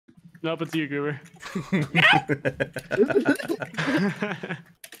Nope, it's you, Goober.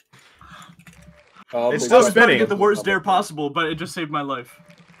 It's still spinning. I get the worst dare possible, but it just saved my life.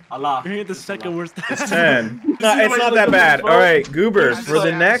 Allah. You're the second worst. It's 10. No, it's not that bad. All right, Goober, for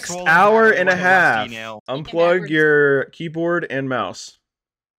the next hour and a half, unplug your keyboard and mouse.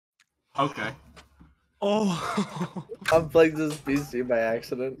 Okay. Oh. Unplugged this PC by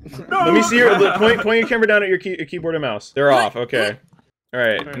accident. Let me see your point your camera down at your keyboard and mouse. They're off. Okay. All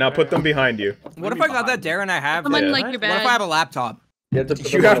right. Now put them behind you. What if I got that dare and I have? I'm like your bag. What if I have a laptop? You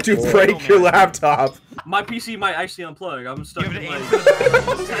have to break your laptop. My PC might actually unplug. I'm stuck in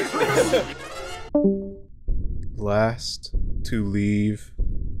Last to leave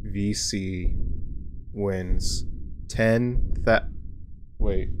VC wins 10 that.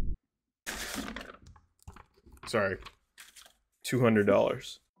 Wait. Sorry.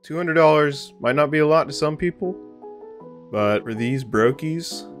 $200. $200 might not be a lot to some people, but for these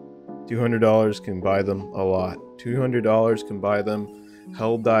brokies, $200 can buy them a lot. $200 can buy them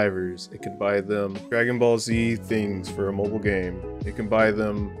Hell Divers. It can buy them Dragon Ball Z things for a mobile game. It can buy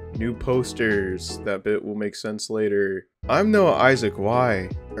them new posters. That bit will make sense later. I'm no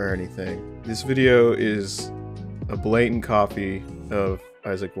IsaacWhy or anything. This video is a blatant copy of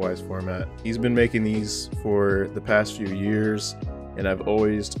IsaacWhy's format. He's been making these for the past few years, and I've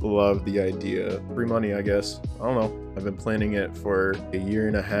always loved the idea. Free money, I guess. I don't know. I've been planning it for a year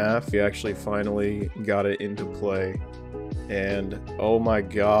and a half. We actually finally got it into play. And oh my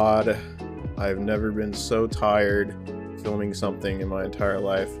god, I've never been so tired filming something in my entire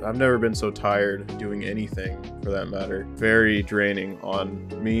life. I've never been so tired doing anything, for that matter. Very draining on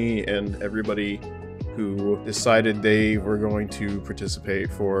me and everybody who decided they were going to participate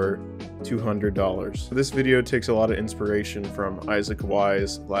for $200. This video takes a lot of inspiration from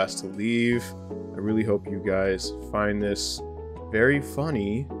IsaacWhy's Last to Leave. I really hope you guys find this very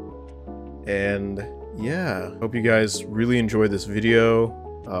funny, and yeah, hope you guys really enjoy this video.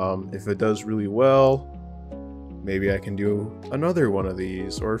 If it does really well, maybe I can do another one of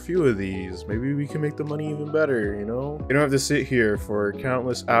these or a few of these. Maybe we can make the money even better, you know? You don't have to sit here for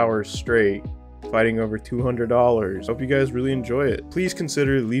countless hours straight fighting over $200. Hope you guys really enjoy it. Please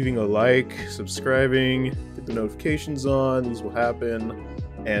consider leaving a like, subscribing, get the notifications on, these will happen,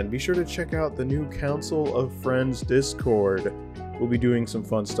 and be sure to check out the new Council of Friends Discord. We'll be doing some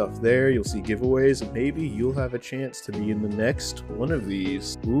fun stuff there. You'll see giveaways, and maybe you'll have a chance to be in the next one of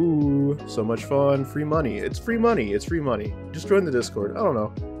these. Ooh, so much fun. Free money. It's free money. It's free money. Just join the Discord. I don't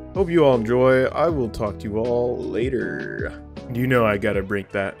know. Hope you all enjoy. I will talk to you all later. You know I gotta break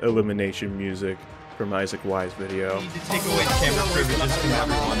that elimination music from IsaacWhy's video. I need to take away the camera privileges from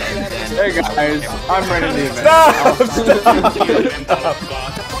everyone. Hey guys, I'm ready to event. Stop!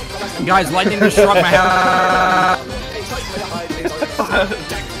 Guys, lightning just struck my house.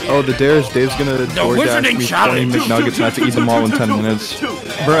 Oh, the dare is Dave's gonna DoorDash me 20 McNuggets and I have to eat them all in 10 minutes.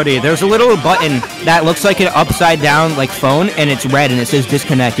 Brody, there's a little button that looks like an upside down like phone, and it's red and it says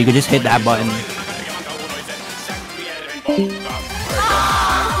disconnect. You could just hit that button.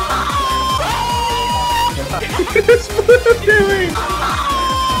 That's what I'm doing!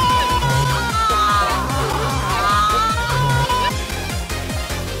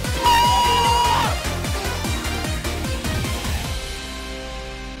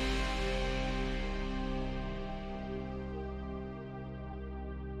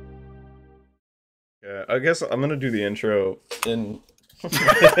 Yeah, I guess I'm gonna do the intro in. I'm gonna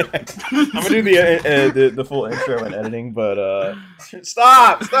do the full intro and editing, but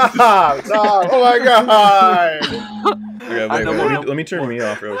stop! Oh my god! Okay, wait, let me turn me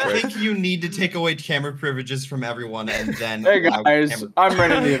off real quick. I think you need to take away camera privileges from everyone, and then. Hey guys, I'm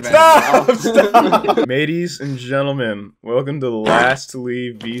ready to event. Stop! Ladies and gentlemen, welcome to the Last to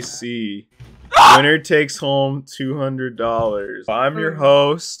Leave VC. Winner takes home $200. I'm your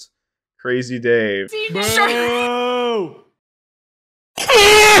host, KrazyDav. Boo!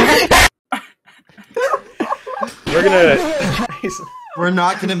 We're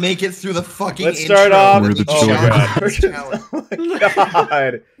not gonna make it through the fucking. Let's start off. We're the children.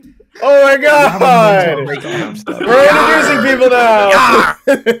 Oh my god! We're introducing people now.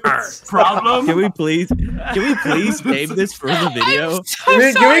 Problem? Can we please save this for the video? Can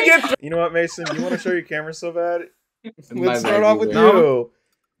we get? You know what, Mason? You want to show your camera so bad? Let's start off with you.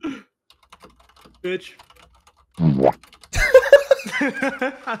 Bitch.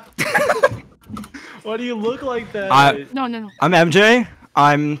 Why do you look like that? No. I'm MJ.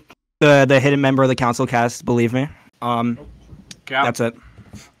 I'm the hidden member of the council cast. Believe me. That's it.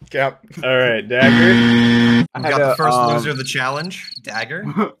 Cap. All right, Dagger. We got the first loser of the challenge, Dagger.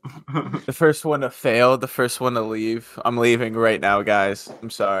 The first one to fail, the first one to leave. I'm leaving right now, guys. I'm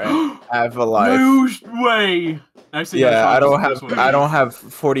sorry. I have a life. No way. Actually, Yeah, I don't have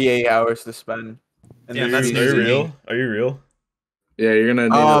 48 hours to spend. Yeah, Are that's you easy. real? Are you real? Yeah, you're gonna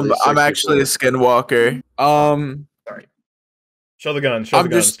need I'm actually a skinwalker. Show the guns. Show the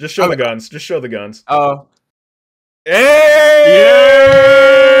guns. Just show the guns. Just show the guns. Oh. Hey!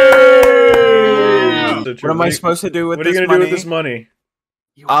 What am I supposed to do with this money? What are you gonna do with this money?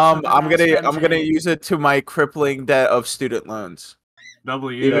 I'm gonna use it to my crippling debt of student loans.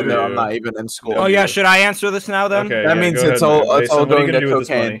 Even though I'm not even in school. Oh yeah, should I answer this now then? Okay, that means it's all going to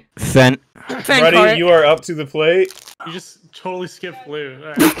cocaine. Fent. Buddy, you are up to the plate. You just totally skipped blue.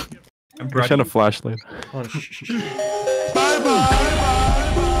 All right. I'm trying to flashlight.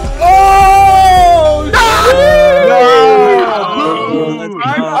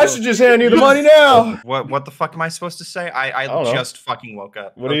 I should just hand you the money now. What the fuck am I supposed to say? I just fucking woke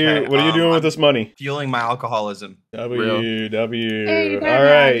up. What are you doing with this money? Fueling my alcoholism. W. Hey, All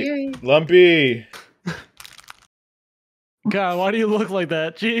right, Lumpy. God, why do you look like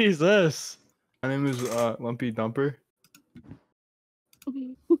that? Jesus. My name is Lumpy Dumper.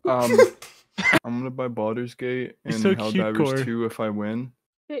 I'm gonna buy Baldur's Gate and so Helldivers Corey. 2 if I win.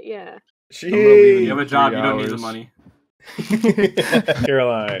 Yeah. You have a job. You don't need the money.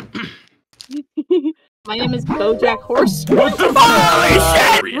 Caroline. My name is BoJack Horse. What the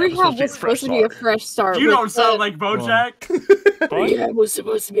fuck? Rehab was supposed to be a fresh start. You don't sound like BoJack. Rehab was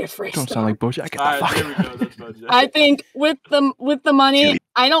supposed to be a fresh Don't start. sound like BoJack. Get the fuck. There we go. That's BoJack. I think with the money,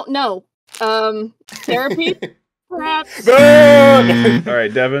 I don't know. Therapy, perhaps. All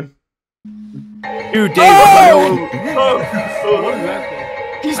right, Devin. Dude, Dave.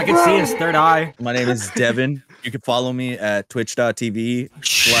 I can see his third eye. My name is Devin. You can follow me at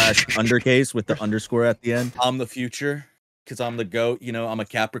twitch.tv/undercase with the underscore at the end. I'm the future because I'm the GOAT. You know, I'm a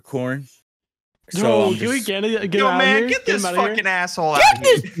Capricorn. So Yo, can we get out Yo, of man, here? get this him out of fucking here. asshole out of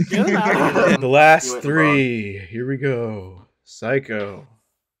here. Get him out of here. The last three. Here we go. Psycho.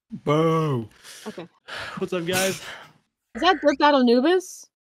 Boo. Okay. What's up, guys? Is that Brick Battle Nubis?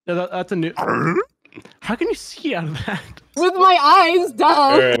 Yeah, that's a new. How can you see out of that? With my eyes, duh.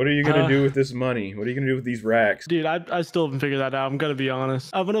 All right, what are you gonna do with this money? What are you gonna do with these racks? Dude, I still haven't figured that out. I'm gonna be honest.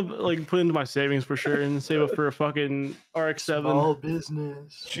 I'm gonna like put into my savings for sure and save up for a fucking RX-7. All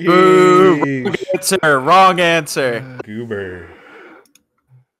business. Jeez. Answer. Wrong answer. Goober.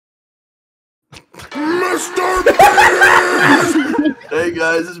 Hey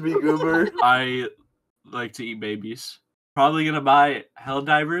guys, it's me, Goober. I like to eat babies. Probably gonna buy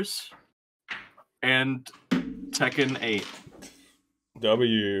Helldivers and Tekken 8.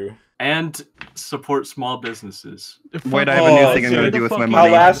 W. And support small businesses. Wait, I have a new thing I'm gonna do with my money.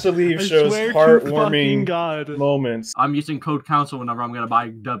 How last to leave I shows swear to heartwarming fucking God. moments. I'm using code council whenever I'm gonna buy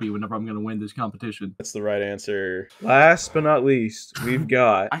W, whenever I'm gonna win this competition. That's the right answer. Last but not least, we've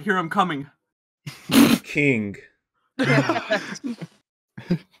got I hear him coming. King.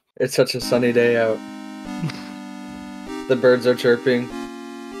 It's such a sunny day out. The birds are chirping.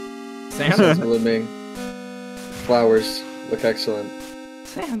 Sun's blooming. Flowers look excellent.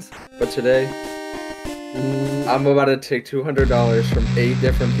 But today, I'm about to take $200 from 8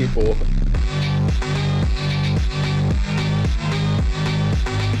 different people.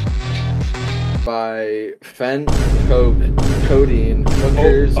 By fent, coke, codeine,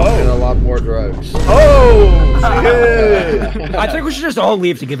 hookers, and a lot more drugs. Oh! Shit. I think we should just all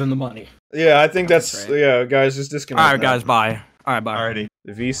leave to give him the money. Yeah, I think that's yeah, guys, just disconnect. All right, guys, bye. All right, bye. Alrighty.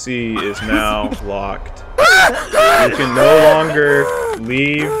 The VC is now locked. You can no longer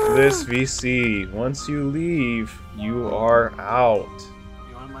leave this VC. Once you leave, you are out.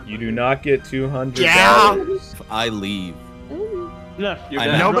 You do not get $200. Yeah. If I leave. No,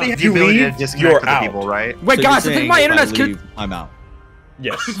 Nobody has the You ability to leave, disconnect you're with the out. people, right? Wait, So guys, you're I think saying my if internet's I leave, I'm out.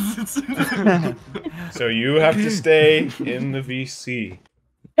 Yes. So you have to stay in the VC.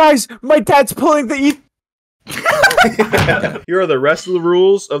 Guys, my dad's pulling the Here are the rest of the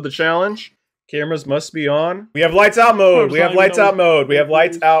rules of the challenge. Cameras must be on. We have lights out mode. We have lights out mode. We have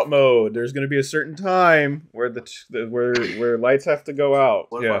lights out mode. There's going to be a certain time where where lights have to go out.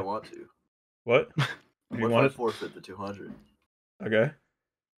 What yeah. if I want to? What? You want it? Forfeit the 200? Okay.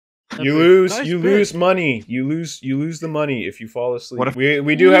 You lose. Nice You pick. lose money. You lose the money if you fall asleep. What if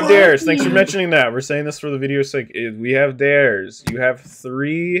we do have dares? Thanks for mentioning that. We're saying this for the video's sake. We have dares. You have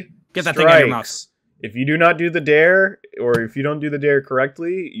 3 Get that thing out of your mouth. strikes If you do not do the dare, or if you don't do the dare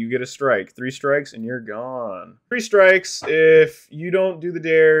correctly, you get a strike. 3 strikes and you're gone. 3 strikes. If you don't do the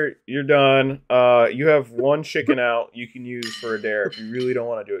dare, you're done. You have 1 chicken out you can use for a dare if you really don't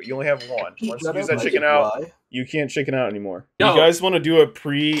want to do it. You only have 1. Once you use that chicken out, you can't chicken out anymore. Yo. You guys want to do a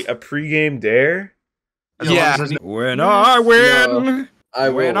pre-game dare? Yeah. When I win, No, I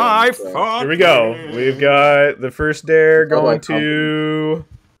will. when win, I so. fuck. Here we go. We've got the first dare going like to...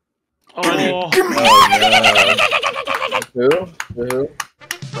 Oh, Who?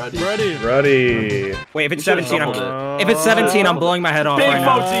 ready. Ruddy. Wait, if it's should've 17, doubled if it's 17, I'm blowing my head off Big right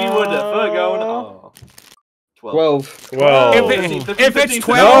now. folksy, what the fuck going on? 12. 12. If it's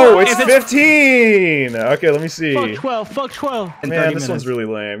 12, No, it's if 15. Okay, let me see. Fuck 12. Fuck 12. in Man, 30 this one's minutes. really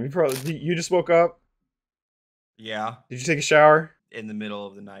lame. You just woke up? Yeah, Did you take a shower? in the middle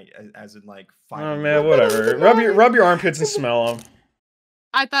of the night, as in like 5. Oh man, whatever. Rub your armpits and smell them.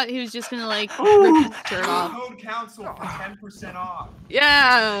 I thought he was just gonna like rip his shirt off. Code council for 10% off.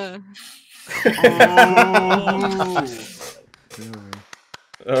 Yeah.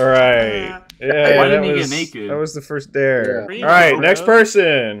 All right. Yeah, Why that didn't he get was, naked? that was the first dare. Yeah. All right, next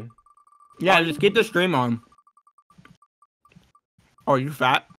person. Yeah, just get the stream on. Oh, you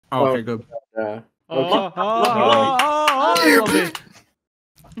fat? Oh, okay, good. Yeah.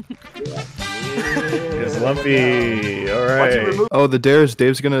 It's Lumpy. All right. Oh, the dares.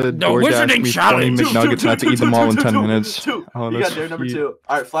 Dave's gonna DoorDash wizarding me 20 challenge. McNuggets and I have to eat them all in 10 minutes. Oh, Oh, you that's got dare number sweet. 2.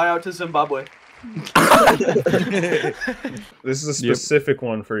 All right, fly out to Zimbabwe. This is a specific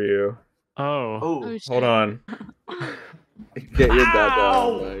one for you. Oh. Oh, Oh, shit. Hold on. Get your dad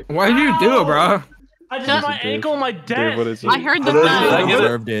down, Mike. What did you do, bro? I just hit my ankle on my Dave, what dent. is it? I heard the Did I sound. get it?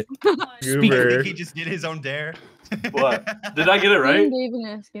 Deserved it. Goober. He just did his own dare. what? Did I get it right? Dave and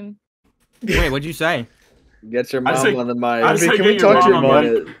ask him. Wait, what'd you say? Get your I mom said- on the mic. I said Can we get your talk to your mom on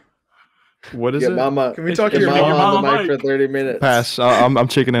mom? mic. What is Get it? mama. Can we talk to Get your mama mom? on the Mama mic for 30 minutes. Pass. I'm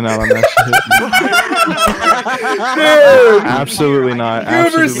chickening out on that Dude! shit. Absolutely not. Goober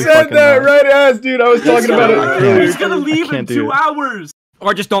Absolutely said fucking that not. right as, dude. I was talking about it earlier. He's gonna leave in Can't do 2 it. hours.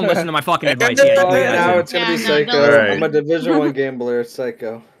 Or just don't listen to my fucking advice. Oh, Yeah, you do now that it's gonna be Yeah, no, Psycho. don't listen. I'm a Division 1 gambler. It's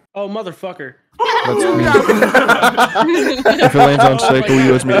Psycho. Oh, motherfucker. That's me. If it lands on Psycho, he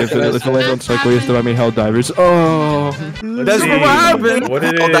owes me. If it lands on Psycho, he has to buy me Helldivers. Oh. Let's see what happened. what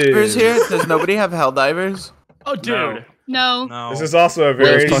it Helldivers is. here? Does nobody have Helldivers? Oh, dude. No. No. This is also a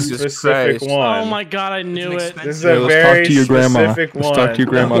very Jesus specific Christ. one. Oh my god, I knew it. This is Yeah, a let's very talk to your grandma. specific Let's one. talk to your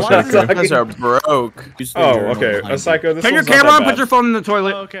grandma, What? Psycho. You guys are broke. Oh, okay. A Psycho, this Turn your one's not camera that on, put bad. your phone in the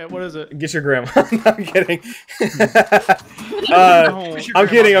toilet. Oh, okay, what is it? Get your grandma. I'm kidding. Oh. I'm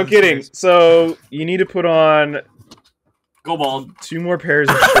kidding. So, you need to put on Go bald. 2 more pairs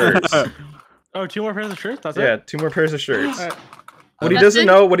of shirts. Oh, 2 more pairs of shirts? That's Yeah, it? 2 more pairs of shirts. Alright. What he That's doesn't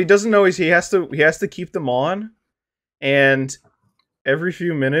it? know, is he has to keep them on, and every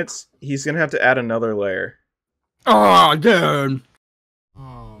few minutes he's gonna have to add another layer. Oh, dude.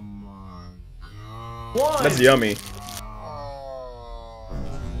 That's yummy.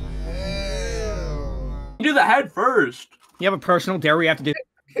 You do the head first. You have a personal dare we have to do.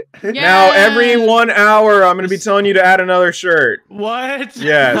 Now every 1 hour I'm gonna be telling you to add another shirt. What?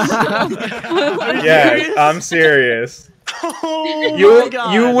 Yes. Are you Yes, serious? I'm serious. Oh my You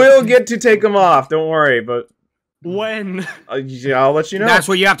god. will get to take them off. Don't worry, but When? yeah, I'll let you know. That's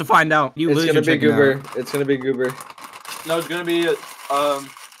what you have to find out. You It's lose gonna your be chicken Goober. now. It's gonna be Goober. No, it's gonna be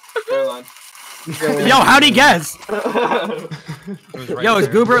Caroline. Yo, how'd he guess? Yo, is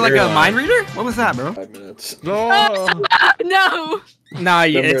Goober like a mind reader? What was that, bro? 5 minutes. Oh. No. Nah,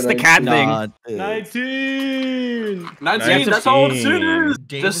 it's the cat thing. 19. 19, that's how old Soon is.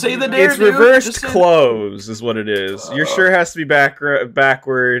 Just say the dare, It's dude. reversed Just say- close, is what it is. Your shirt has to be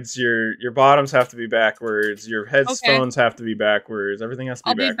backwards. Your bottoms have to be backwards. Your headphones have to be backwards. Everything has to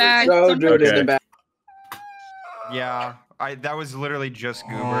I'll be be backwards. back. So dude in Okay. the back. Yeah, that was literally just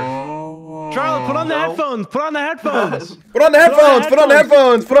Goober. Charlotte, put on the headphones. Put on the headphones. Put on the headphones. Put on the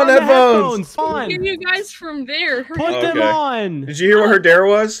headphones. Put on the headphones. On. Hear you guys from there. Put Hurry up. them on. Did you hear what her dare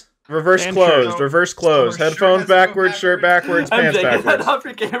was? Reverse And closed. shirt. Reverse closed. So her shirt Headphones has to go backwards. Shirt backwards. Pants MJ, get that backwards. off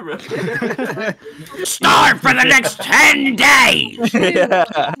your camera. Starve for the next 10 days!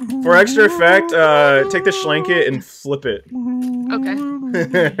 For extra effect, take the schlanket and flip it. Okay.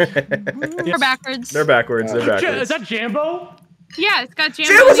 We're backwards. They're backwards. They're Is backwards. that Jambo? Yeah, it's got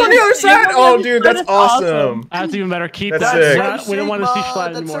Jambo. Jambo's on the other side. Oh, dude, that's awesome. That's even better. Keep That's that. sick. We don't want to see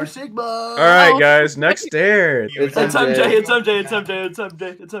Schlatt anymore. All right, guys. Next dare. It's It's MJ, MJ. it's MJ, it's MJ, it's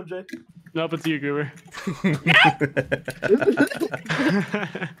MJ, it's MJ. Nope, it's you, Goober.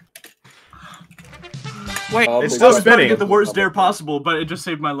 Wait, I'll It's be still I was trying to spinning. get the worst dare possible, but it just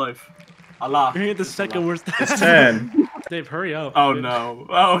saved my life. Allah. You're gonna get the second worst. It's 10. Dave, hurry up. Oh no.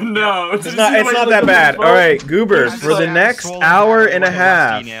 Oh no. It's not that bad. All right, Goober, for the next hour and a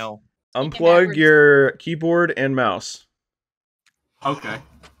half, unplug your keyboard and mouse. Okay.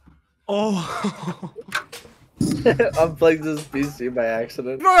 Oh. Unplugged this PC by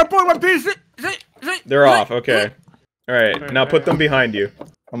accident. No, I plugged my PC. They're off. Okay. All right. Now put them behind you.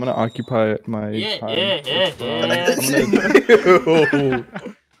 I'm gonna occupy my time.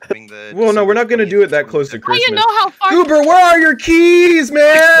 Well, no, we're not gonna do it that close to Christmas. You know how far. Goober, where are your keys,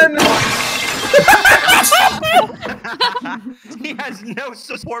 man? He has no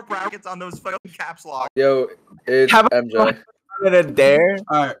support brackets on those fucking caps lock. Yo, it's MJ. A dare?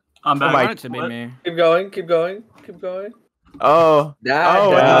 Alright, I'm back. I want it to be me. Keep going, keep going, keep going. Oh.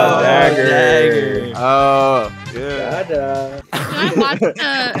 Dagger. Oh. Yeah. I watched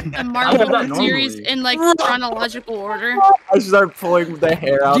the Marvel series in like chronological order. I start pulling the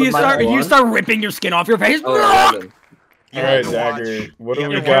hair out of my You start ripping your skin off your face. All right, Dagger. What do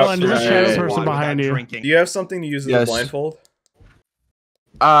we got for shadow person behind you. Do you have something to use as a blindfold?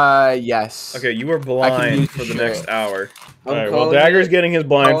 Yes. Okay, you are blind for the next hour. Alright, well, Dagger's getting his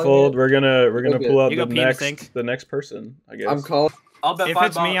blindfold. We're gonna pull out the next person, I guess. I'm calling. I'll bet if $5.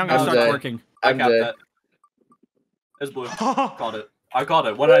 it's me, I'm gonna start working. I capped that. It's blue. Called it. I called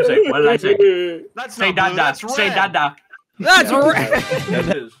it. What did I say? What did I say? That's say not blue, dada. that's Say red. dada. That's red.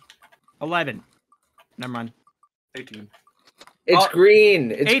 That is 11. Never mind. 18. It's green.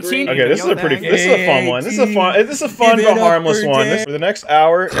 It's 18. green. Okay, this is a fun one. This is a fun but harmless one. For the next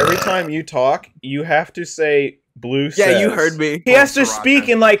hour, every time you talk, you have to say blue says. Yeah, you heard me. He has to speak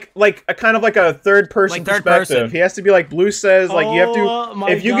in like a kind of like a third person perspective. He has to be like blue says. Like you have to.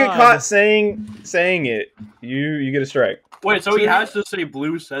 If you get caught saying it, you get a strike. Wait, so he has to say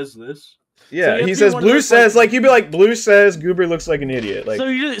blue says this? Yeah, So he says blue says like you'd be like blue says Goober looks like an idiot. Like So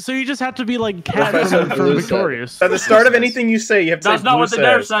you just have to be like Cat from Victorious. at the start of anything you say, you have to That's say not blue what the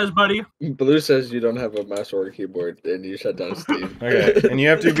dare says, buddy. Blue says you don't have a mouse or a keyboard, and you shut down Steve. Okay, and you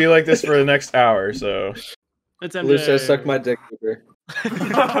have to be like this for the next hour. So It's Blue says suck my dick, Goober.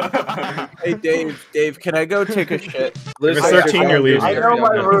 Hey Dave, can I go take a shit? If it's 13, you're leaving. I know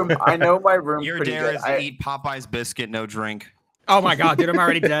my room. I know my room. Your pretty dare good. is to eat Popeye's biscuit, no drink. Oh my god, dude, I'm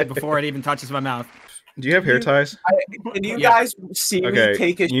already dead before it even touches my mouth. do you have hair ties? Can you guys see me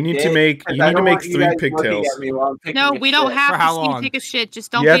take a shit? You need to make 3 pigtails. No, we don't have For how to see you long? take a shit.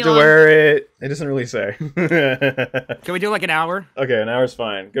 Just don't You have be to long. wear it. It doesn't really say. Can we do like an hour? Okay, an hour's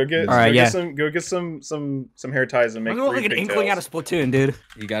fine. Go get some hair ties and make I'm 3 gonna look like an inkling out pigtails. of Splatoon, dude.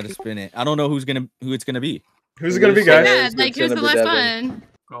 You gotta spin it. I don't know who it's gonna be. Who's it gonna be, guys? Yeah, like here's the last one.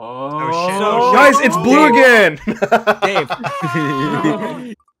 Oh, Guys, it's blue again. Dave.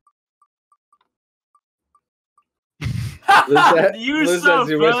 You Blue so says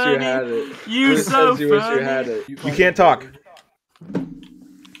you wish you funny. had it. You Blue so says you wish you funny. had it. You can't talk.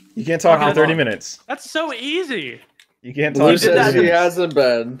 You can't talk for 30 minutes. That's so easy. You can't Blue talk. For 30 says he minutes. hasn't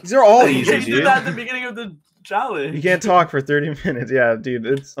been. These are all You easy, did dude. that at the beginning of the challenge. You can't talk for 30 minutes. Yeah,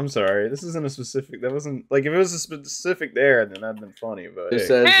 dude. I'm sorry. This isn't a specific. That wasn't like if it was a specific there, then that'd been funny. But It hey.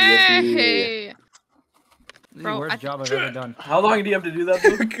 says Hey. This is the Bro, worst job I've ever done. How long do you have to do that,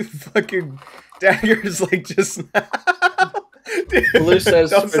 Blue? Fucking Dagger's like just now. Dude, Blue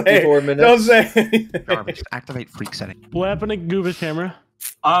says don't 54 say, minutes. Don't say anything. Garbage. Activate freak setting. What happened to Goober's camera?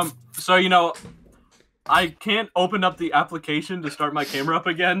 So I can't open up the application to start my camera up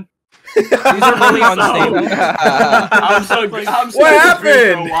again. These are really unstable. I'm so What green for a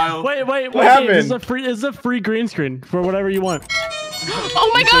happened? while. Wait, What happened? This is a free green screen for whatever you want. Oh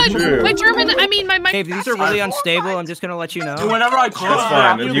my god! true. My German, my Dave, these are really unstable. I'm just gonna let you know. Whenever I close That's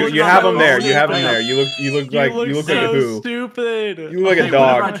fine. You have them there. You have them there. You look like a who. Stupid. You look like a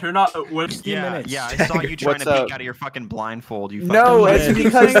Whenever I dog. turn on, Yeah, I saw you trying to peek out of your fucking blindfold. You No, fucking it's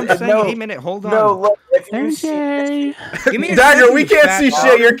because no. Hey, minute, hold on. No, look. If you Okay. Give me a Dagger, second, we you can't fat see dog.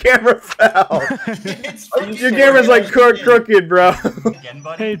 shit. Your camera fell. Your camera's like crooked, bro. again,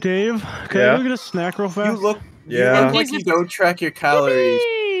 buddy. Hey Dave, can Yeah? I go get a snack real fast? you look Yeah. like you don't track your calories.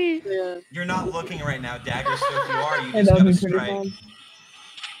 You're not looking right now, Dagger. So if you are, you just got a strike.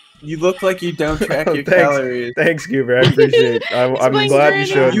 You look like you don't track your Thanks. calories. Thanks, Goober. I appreciate it. I'm Explain glad you Granny.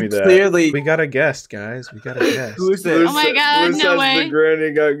 showed You me that. clearly. We got a guest, guys. We got a guest. Who is this? Oh my god, Blue no says way. the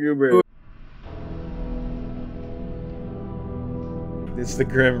granny got Goober. It's the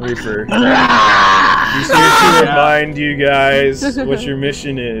Grim Reaper. He's here to remind you guys what your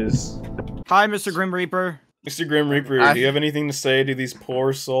mission is. Hi, Mr. Grim Reaper. Mr. Grim Reaper, do you have anything to say to these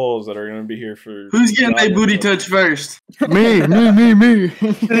poor souls that are going to be here for... Who's getting their booty touch first? Me. Ooh,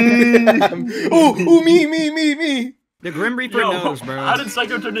 me. The Grim Reaper Yo, knows, bro. How did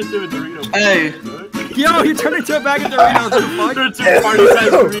Psycho turn into a Dorito? Hey. Yo, he turned into a bag of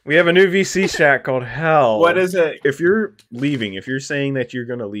Doritos. We have a new VC chat called Hell. What is it? If you're leaving, if you're saying that you're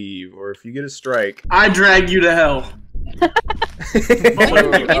gonna leave, or if you get a strike, I drag you to hell.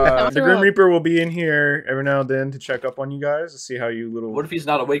 the Grim Reaper will be in here every now and then to check up on you guys to see how you little. What if he's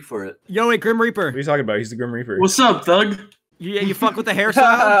not awake for it? Yo, wait, Grim Reaper. What are you talking about? He's the Grim Reaper. What's up, thug? You fuck with the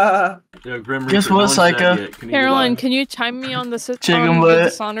hairstyle? Yo, Grim Reaper. Guess what, Psycho? Caroline, can you chime me on the Chicken butt.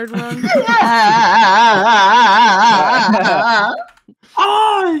 Dishonored run?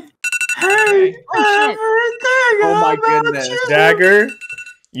 Hey, everything. Oh my goodness. Dagger,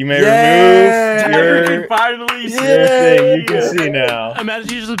 you may remove your finally thing. You can see now. Imagine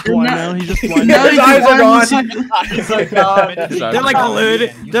he's just blind now. He's just blind. His eyes are gone. He's like, God. They're like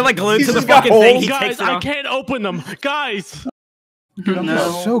glued. They're like glued to the just got fucking thing. holes. He Guys, takes it I off. can't open them. Guys.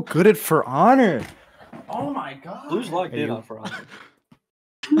 No. So good at For Honor. Oh my god. Blue's locked in on Frog.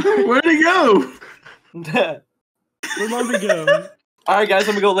 Where'd he go? Where'd Lumpy go? Alright, guys,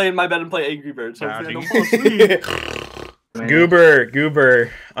 I'm gonna go lay in my bed and play Angry Birds. Hopefully I don't fall asleep. Goober,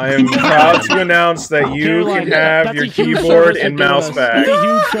 I am proud to announce that you Caroline, can have that's your a huge keyboard service and they're mouse doing us. back. That's a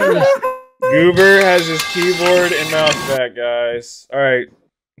huge service. Goober has his keyboard and mouse back, guys. All right,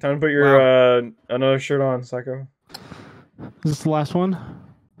 time to put your another shirt on, Psycho. Is this the last one?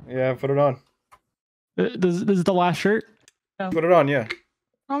 Yeah, put it on. This is the last shirt? Put it on, yeah.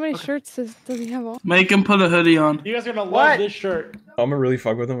 How many shirts does he have on? Make him put a hoodie on. You guys are gonna love this shirt. I'm gonna really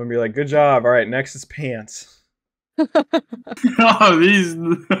fuck with him and be like, good job. All right, next is pants. Oh, these.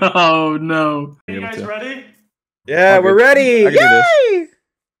 Oh, no. Are you guys ready? Yeah, I'm we're good. ready. I can do this. Yay!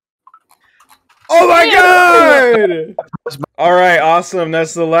 Oh my god! All right, awesome.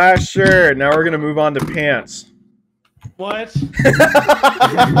 That's the last shirt. Now we're gonna move on to pants. What?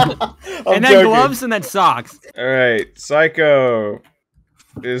 And then gloves and then socks. All right, Psycho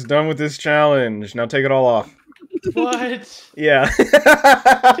is done with this challenge. Now take it all off. What? Yeah.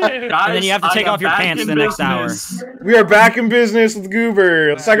 And then you have to take off your pants the next hour. We are back in business with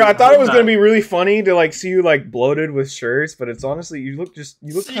Goober. Psycho, I thought it was gonna be really funny to like see you like bloated with shirts, but it's honestly you look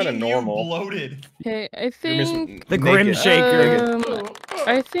kind of normal. Bloated. Okay, I think The Grim Shaker.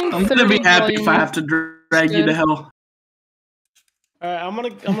 I think I'm gonna be 30 happy if I volume- have to drag you to hell. Alright, I'm gonna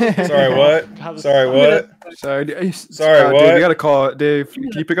Sorry, what? Sorry, what? Sorry, Sorry, what? Dave, you gotta call. Dave, can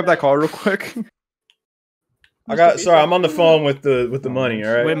you pick up that call real quick? Sorry, I'm on the phone with the money.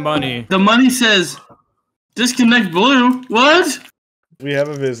 All right. With money. The money says disconnect blue. What? We have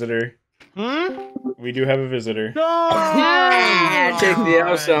a visitor. Hmm? We do have a visitor. Take the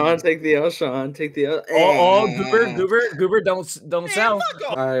L, Sean. Take the L, Sean. Take the L. Oh, Goober, don't sell.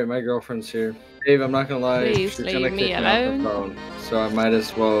 Alright, my girlfriend's here. Dave, I'm not gonna lie. Please she's leave gonna me kick me off the alone. phone, so I might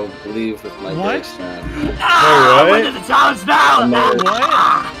as well leave with my What? dick stand. Wait, what? The challenge now!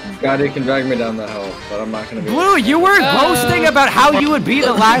 God, you can drag me down the hill, but I'm not gonna be. Blue, you were boasting about how you would be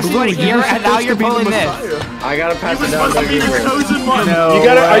the last one here, and now you're pulling this. I gotta pass it down to Goober. No. You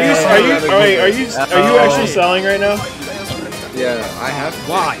gotta. Are you actually selling right now? Yeah, I have to.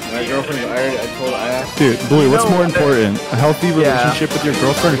 Why? My girlfriend. I asked. Dude, Blue, what's more important? A healthy relationship with your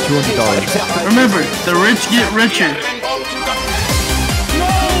girlfriend or $200? Remember, the rich get richer.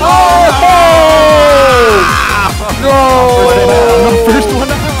 No! First one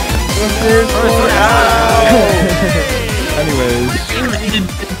out. Anyways,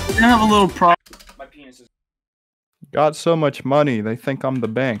 I have a little problem. got so much money, they think I'm the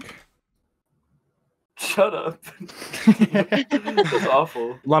bank. Shut up. That's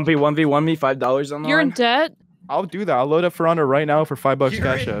awful. Lumpy 1v1 me $5 on the You're in line. debt? I'll do that. I'll load up For Honor right now for $5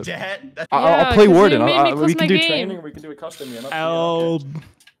 cash out. I'll Yeah, play 'cause Warden. you made me We close can my do game. training or we can do a custom.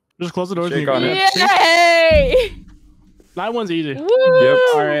 Just close the doors. Shake and on you it. go. Yay! That one's easy. Woo! Yep.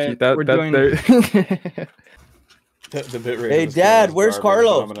 Alright, Keep that, we're that doing- there. The bit rate Hey, of this Dad, game is where's garbage,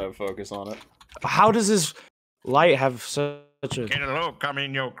 so Carlo? I'm gonna focus on it. How does this light have such a... Can a little come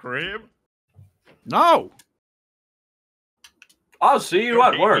in your crib? No! I'll see you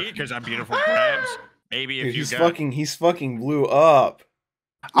at work. Because I'm beautiful crabs. Maybe if Dude, you he's fucking blew up.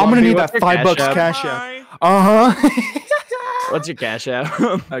 I'm gonna need what's that your $5 cash cash out. What's your cash out?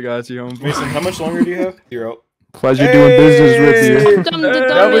 I got you, homie. Mason, how much longer do you have? 0. Pleasure doing business with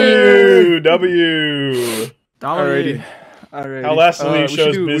you. W. Alrighty. Alrighty. How lastly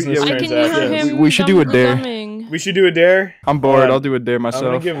shows we business I can hear transactions. him. We should do a dare. dumbing. We should do a dare. I'm bored. Alright. I'll do a dare I'm gonna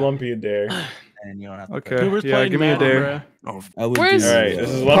myself. give Lumpy a dare. And you don't have to Okay. Goober's Yeah, playing give me a Madden, dare. bruh. I would Where's- do, Alright, this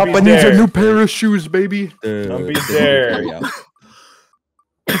is Lumpy's Papa needs dare. a new pair of shoes, baby. Lumpy's dare.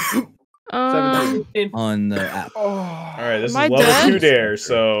 on the app. All right, this is Am I level dead? 2 dare.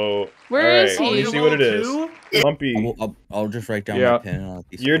 So Where is all right, he? let's see what it is. Lumpy, I'll just write down Yeah. my pin. And I'll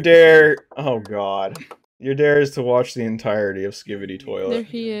be your dare. Oh God, your dare is to watch the entirety of Skibidi There Toilet.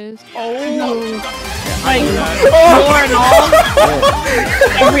 he is. Oh, like more and all.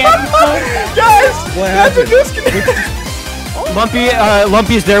 Every episode. Guys, What that's a happened? disconnect.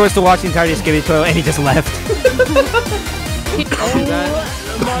 Lumpy's there was to watch the entirety of Skibidi Toilet, and he just left.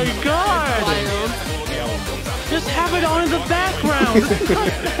 Oh my god! Just have it on in the background.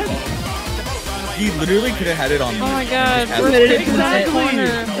 He literally could have had it on. Oh my god. Just We're have it- in the Exactly. corner.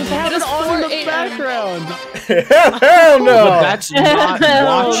 Just have it on in the background. Hell no. That's not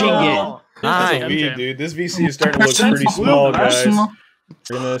watching it. That's a lead, dude. This VC is starting to look pretty small, guys. We're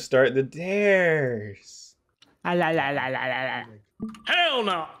gonna start the dares. Hell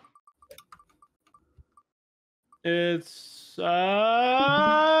no. It's Oh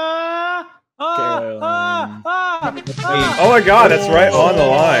my God, that's right on the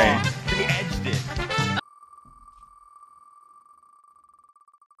line. He edged it.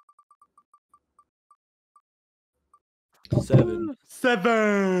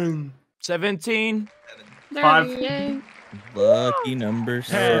 Seven. 17. 5. Lucky number All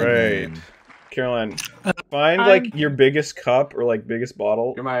 7. right, Caroline, find like your biggest cup or like biggest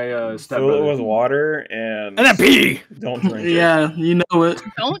bottle. You're my Fill it with water and then pee. don't drink it. Yeah, you know it.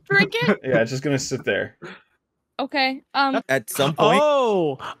 Don't drink it. Yeah, it's just gonna sit there. Okay. At some point,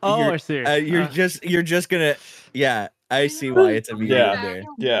 Oh, you're, I see. you're just gonna. Yeah, I see why it's a medium Yeah. there.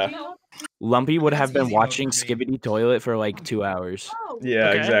 Yeah, Lumpy would have been watching Skibidi Toilet for like 2 hours. yeah,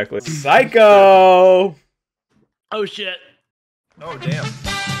 Okay. exactly. Psycho. Oh shit. Oh damn.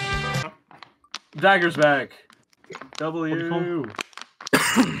 Dagger's back. W.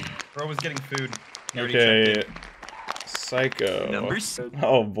 Bro was getting food. He already Okay, checked Psycho. it. Numbers?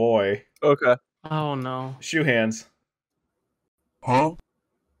 Oh boy. Okay. Oh no. Shoe hands. Huh?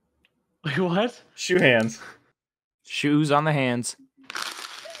 Wait, what? Shoe hands. Shoes on the hands.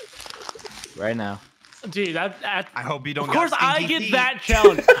 Right now. Dude, that I hope you don't. of course got I stinky get feet. that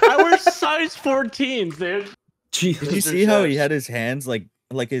challenge. I wear size 14s, dude. Did you see how he had his hands like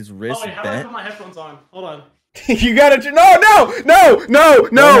his Oh, wrist wait, how do I bent? put my headphones on? Hold on. You gotta. No! Don't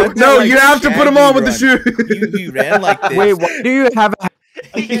like You have to put them on with the shoe. You ran like this. Wait, why do you have a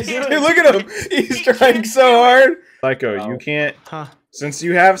Dude, look at him. He's trying so hard. Psycho, you can't. Huh. Since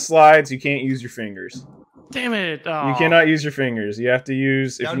you have slides, you can't use your fingers. Damn it. You Oh. cannot use your fingers. You have to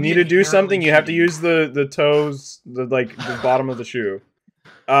use. If That you would need be to do something, inherently you have to cheating. use the toes, the bottom of the shoe.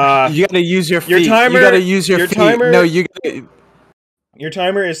 You gotta use your feet. Your timer- You gotta use your feet. timer- No, you gotta... Your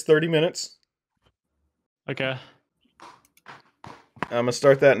timer is 30 minutes. Okay. I'm gonna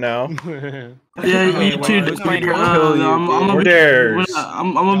start that now. Yeah, you too. More dares.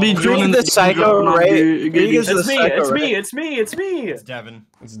 I'm gonna be Bring joining the psycho, right? Bring us the It's me. psycho, It's right? me. It's me. It's me. It's Devin.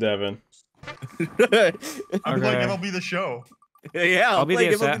 It's Devin. I'm like, Okay. it'll be the show. Yeah, I'll be like,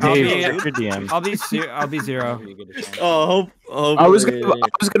 the if I'll I'm- be Dave, check your DM. I'll be 0. Oh, I was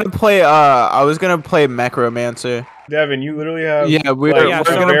gonna play Necromancer. Devin, you literally have. Yeah, we're like,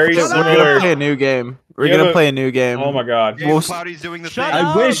 gonna very play similar. a new game. We're You have gonna a- play a new game. Oh my God. Dave We'll- Cloudy's doing the Shut thing.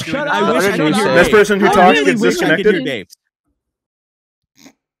 up, I wish shut I up. wish I What did could you hear say? This Dave. person who I talks really gets wish I could hear disconnected. Dave.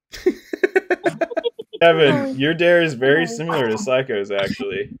 Devin, your dare is very similar to Psycho's,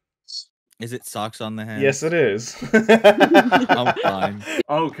 actually. Is it socks on the hand? Yes, it is. I'm fine.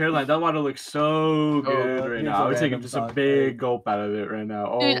 Oh, Caroline, that water looks so good right here's now. a I'm taking random just a thought, big gulp out of it right now.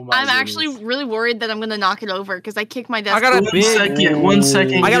 Oh Dude, my I'm actually goodness. really worried that I'm gonna knock it over because I kicked my desk. I got a over. big- One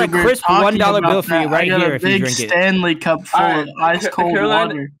second. I got a Gilbert, crisp talking $1 about bill for you that, right I got here a if you big drink it. Stanley cup full Alright, of ice cold Caroline-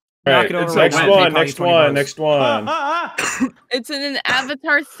 water. Alright, it over next right now. one, Pay next probably one, 20 next one. It's in an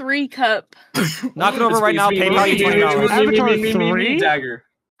Avatar 3 cup. Knock it over right now. Pay value $20. Avatar 3? Dagger.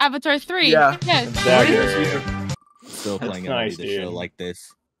 Avatar 3. Yeah. Yes. Dagger. Still That's playing nice, a show dude. like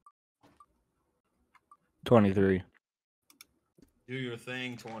this. 23. Do your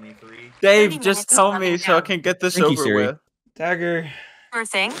thing, 23. Dave, just tell me so I can get this Thank you, over Siri. with. Dagger. Sure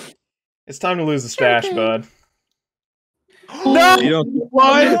thing. It's time to lose the stash, bud. No! You don't.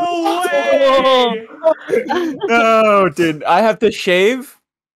 What? No way! No, dude. I have to shave?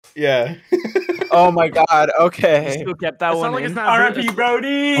 Yeah. Oh my god, okay. Still kept that It's one not like in. it's not R.I.P.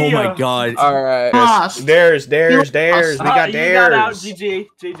 Brody. Oh my god. Alright. Dares. We got You got out. dares. GG.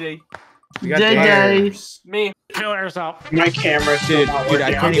 GG. We got JJ. dares. Me. Kill yourself. My camera's Dude, not dude,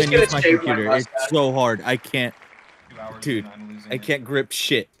 I working. can't I'm just even use gonna my shave computer. It's mustache. so hard. I can't. 2 hours Dude, and I'm losing I it. can't grip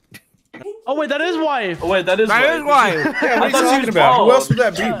shit. Oh wait, that is wife. Oh wait, that is That is why. Yeah, what I are you thought she talking was about? Who bald. else would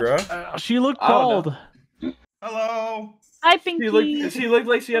that be, bro? She looked I don't know. bald. Hello. Hi, Pinky. She looked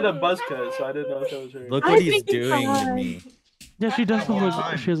like she had a buzz cut, so I didn't know if that was her. Look what he's doing to me. Yeah, she does look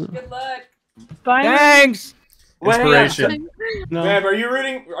like she has a... Good luck. Bye. Thanks. Inspiration. No. Mab, who are you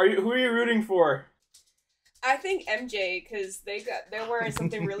rooting for? I think MJ, because they're wearing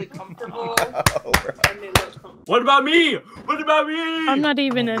something really comfortable. Oh, And they look comfortable. What about me? What about me? I'm not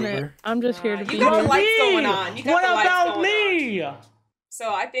even in it. I'm just here to be You got the here. lights going on. You got What the lights about going me? on.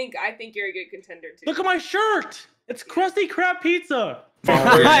 So I think you're a good contender too. Look at my shirt. It's crusty crab pizza.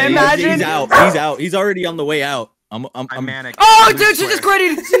 Imagine. He's out. He's out. He's already on the way out. I'm manic. Oh, dude, she just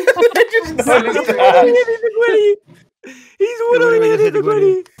quitted. He's literally hitting the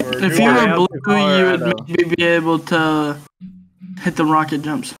gritty. If you were blue, you would maybe be able to hit the rocket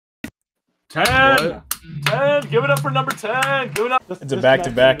jumps. 10. 10. Give it up for number 10. Give it up. It's a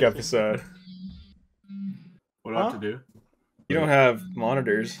back-to-back episode. What do I have to do? You don't have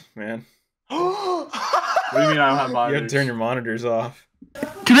monitors, man. What do you mean I don't have You monitors? have to turn your monitors off.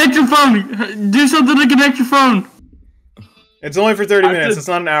 Connect your phone. Do something to connect your phone. It's only for 30 minutes. It's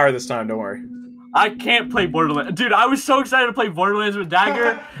not an hour this time. Don't worry. I can't play Borderlands. Dude, I was so excited to play Borderlands with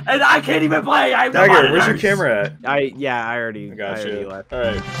Dagger, and I can't even play. I have no Dagger, where's your monitors. camera at? I already Gotcha. left.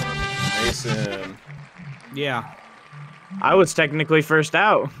 Alright. Mason. Yeah. I was technically first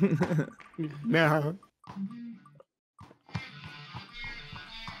out. Yeah.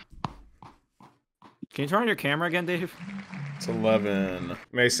 Can you turn on your camera again, Dave? It's 11.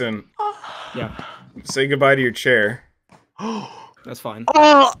 Mason. Yeah. Say goodbye to your chair. That's fine.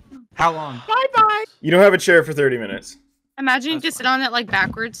 Oh! How long? Bye-bye! You don't have a chair for 30 minutes. Imagine you just sit on it like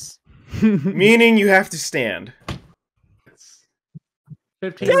backwards. Meaning you have to stand.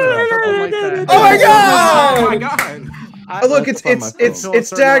 15 minutes. Something like that. Oh my god! Oh my god! Oh look, it's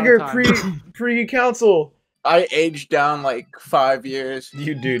Dagger pre-council. I aged down like 5 years.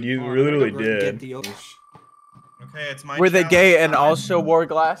 You literally did. Okay, it's my Were they challenge gay and time. also wore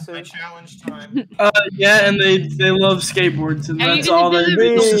glasses? My challenge time. Yeah, and they love skateboards, and Are you that's gonna all they do do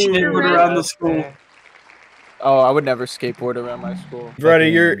the is big skateboard around? around the school. Oh, I would never skateboard around my school. Brother,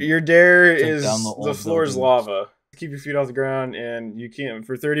 your dare Take is down the the old floor is buildings. lava. Keep your feet off the ground, and you can't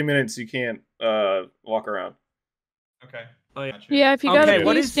for 30 minutes. You can't walk around. Okay. Oh, yeah. Yeah, if you Okay, gotta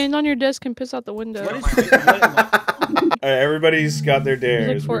what pee, is- stand on your desk and piss out the window. All right, everybody's got their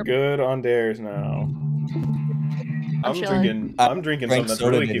dares. We're for- good on dares now. I'm chilling. drinking drank something that's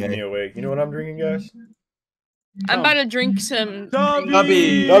soda really keeping today. me awake. You know what I'm drinking, guys? I'm about to drink some.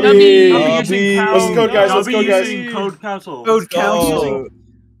 Dubby. Dubby. What's the code, guys? What's the code, guys? Using Code Council. Code council.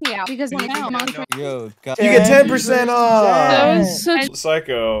 Yeah, because now I'm on. Yo, You get 10% off. That was such.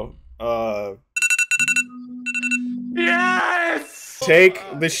 Psycho. Yes! Take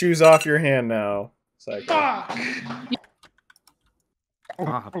the shoes off your hand now. Psycho.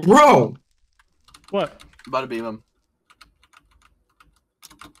 Bro! What? About to beam him.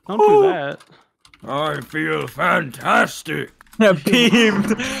 Don't do that. I feel fantastic. Beamed.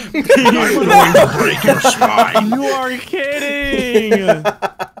 I'm going to break your spine. You are kidding!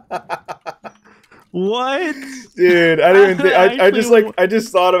 What? Dude, I didn't even think, Actually, I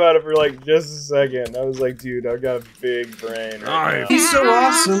just thought about it for like just a second. I was like, dude, I've got a big brain right now. He's so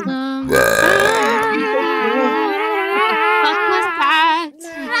awesome. I'm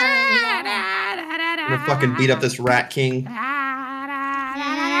gonna fucking beat up this Rat King.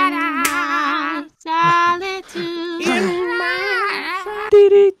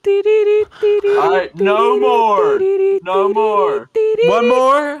 Alright, no more. No more. One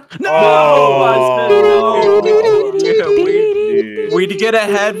more? Oh, Yeah, we'd get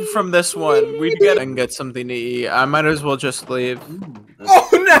ahead from this one. We'd get and get something to eat. I might as well just leave. Oh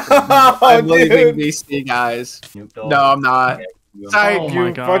no! I'm leaving Dude. DC, guys. No, I'm not. Psych, Oh you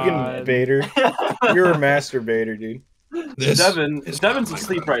my fucking God. baiter. You're a masturbator, dude. Devin's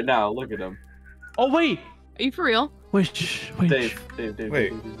asleep right now. Look at him. Oh wait. Are you for real? Wait. Dave. Wait. Dave.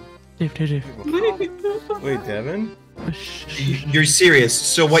 Wait, Devin? You're serious.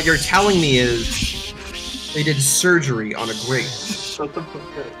 So what you're telling me is they did surgery on a grate. Shut the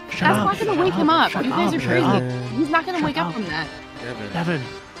fuck up. That's not gonna wake him up. You guys are crazy. Devin. He's not gonna wake up from that. Devin.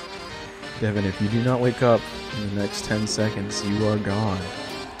 Devin, if you do not wake up in the next 10 seconds, you are gone.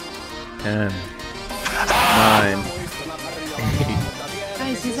 10, 9, 8,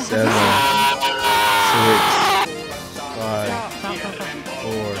 Guys, he's a 7, 6, 5,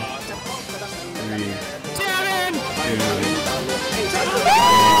 4, 3, 2, 1.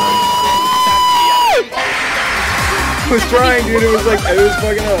 I was trying, dude. It was like, it was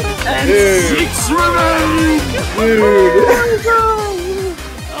fucking up. Dude. Dude.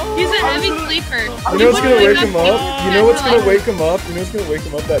 He's a heavy sleeper. You know what's gonna wake him up? You know what's gonna wake him up? You know what's gonna wake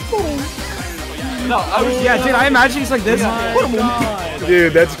him up? That. No, I was. Yeah, dude, I imagine he's like this.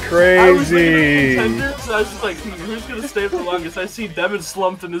 Dude, that's I was looking at crazy. the contenders, I was just like, who's gonna stay for the longest? I see Devin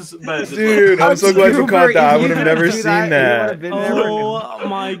slumped in his bed. It's Dude, like, I'm so glad you caught that. I would have never seen that. Oh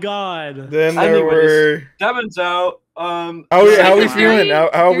my god. Then there Anyways, were. Devin's out. How we feeling?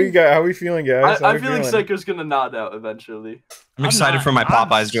 How we feeling, guys? How I'm we feeling Psycho's gonna nod out eventually. I'm excited for my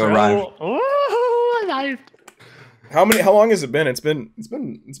Popeyes to arrive. How long has it been? It's been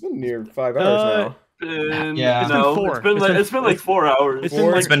near 5 hours now. Yeah. It's been like 4 hours. It's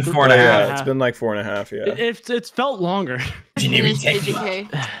been 4.5. It's been like 4.5. Yeah. It's felt longer.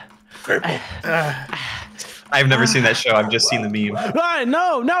 I've never seen that show. I've just seen the meme.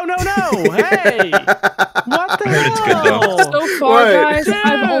 No! Hey! What the I heard it's good though. So far, guys,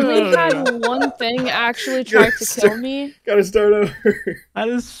 I've only had one thing actually try to kill me. Gotta start over. That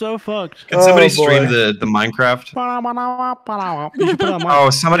is so fucked. Can somebody stream the Minecraft? Oh,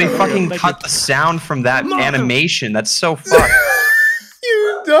 somebody fucking cut the sound from that animation. That's so fucked.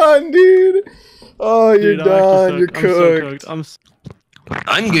 You're done, dude. Oh, you're done. You're cooked.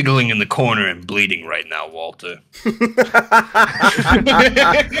 I'm giggling in the corner and bleeding right now, Walter.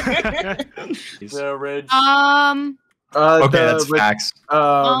 Yeah, Reg. Okay, that's facts.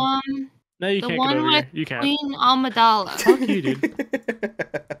 No, you the can't one get over with here. You can't. Queen Amidala. Fuck you, dude.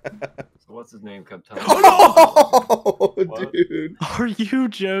 So what's his name? Kept telling Oh, dude. Are you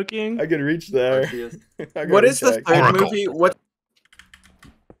joking? I can reach there. What is the third movie? What?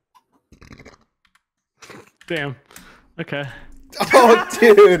 Damn. Okay. Oh,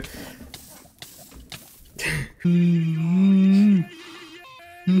 dude.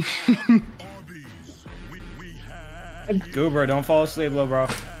 Goober, don't fall asleep, little bro.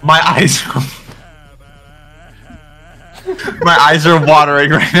 My eyes. My eyes are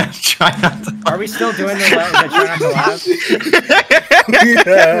watering right now. Try not to. Are we still doing the try not to laugh?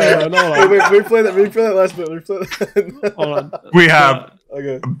 Yeah. No. Wait, replay that last bit. Replay that. Hold on. We have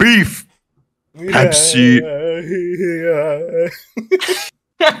beef. Pepsi.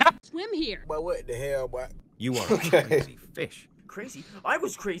 Swim here. But what the hell, boy? You are Okay. crazy fish. Crazy? I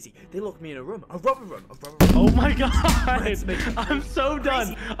was crazy. They locked me in a room. A rubber room. Oh my god! I'm so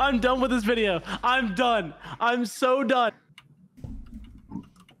done. I'm done with this video. I'm done. I'm so done.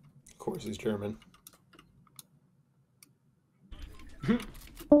 Of course, he's German.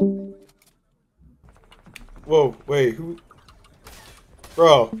 Whoa! Wait, who?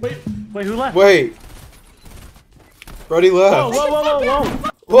 Bro. Wait, who left? Wait. Brody left. Whoa!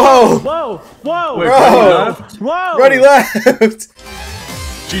 Whoa! Wait, Bro. Whoa! Brody left.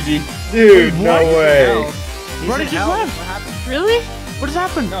 GG. Dude, no way. Brody just left. Really? What just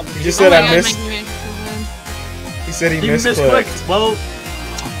happened? He just said I God, missed. make me so mad. He said he He misclicked. misclicked. Well,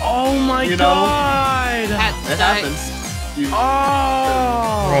 Oh my You know, god! That it happens.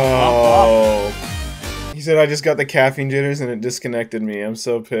 Oh! Bro. He said I just got the caffeine jitters and it disconnected me. I'm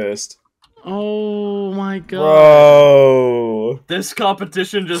so pissed. Oh my god! Bro. This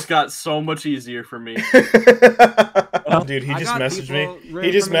competition just got so much easier for me. Dude, he just messaged me.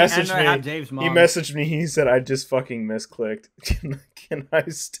 He just messaged me. He messaged me. He said I just fucking misclicked. Can I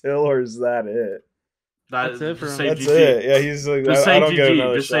still, or is that it? That's it for him. That's it. Yeah, he's like, I don't get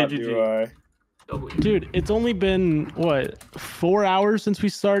another Just say shot, GG. do I? Dude, it's only been what 4 hours since we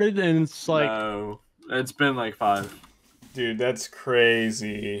started, and it's like No, it's been like 5. Dude, that's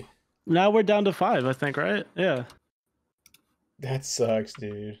crazy. now we're down to 5, I think, right? Yeah. That sucks,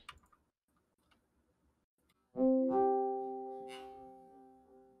 dude.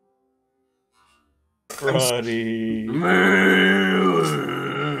 Buddy.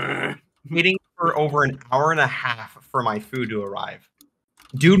 Waiting for over an hour and a half for my food to arrive.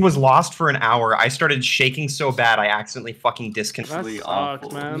 Dude was lost for an hour. I started shaking so bad I accidentally fucking disconnected. That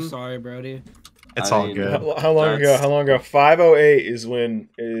sucks, man. I'm sorry, Brody. It's all good. How long ago? How long ago? 5:08 is when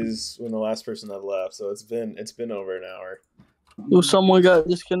the last person that left. So it's been over an hour. Oh, someone got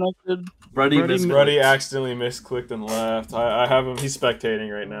disconnected. Brody accidentally misclicked and left. I have him. He's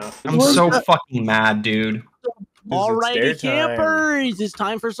spectating right now. I'm so fucking mad, dude. Alrighty, campers, it's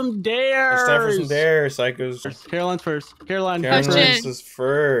time for some dares. It's time for some dares, psychos. Caroline's first. Caroline is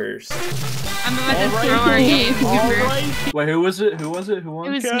first. I'm about to throw our game. Wait, who was it? Who won?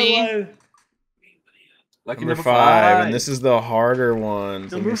 It was me. Lucky Number 5, and this is the harder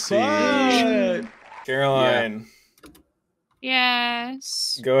ones. Let me see. 5. Caroline.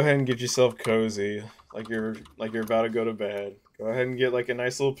 Yes. Go ahead and get yourself cozy, like you're about to go to bed. Go ahead and get like a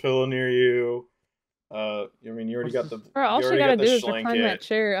nice little pillow near you. I mean, you already got the. Bro, all she gotta do is recline that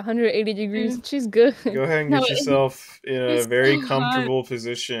chair 180 degrees. She's good. Go ahead and No, get yourself in a it's very so comfortable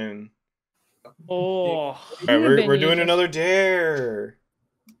position. Oh, All right, we're doing another dare.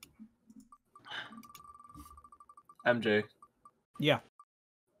 MJ. Yeah.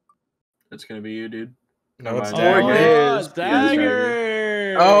 It's gonna be you, dude. No, it's Never mind. Dagger.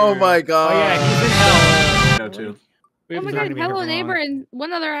 Dagger. Oh my god. Oh yeah, he's in hell. No, too. Oh my god, hello neighbor, and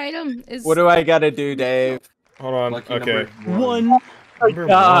one other item is. What do I gotta do, Dave? Hold on. Lucky Okay. One. Number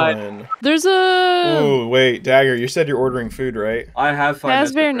God. 1. There's a Oh wait, Dagger. You said you're ordering food, right? I have 5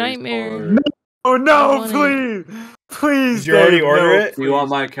 Fazbear Nights at Freddy's Nightmare. Oh no, I please. Please, Did you already Dave, order no, it? Do you want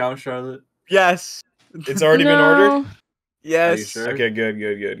my account, Charlotte? Yes. It's already been ordered? No. Are you Yes. sure? Okay, good.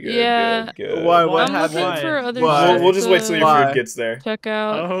 Yeah. Good. Why? What I'm happened? looking for other Why? stuff We'll just wait to till your Why? food gets there. check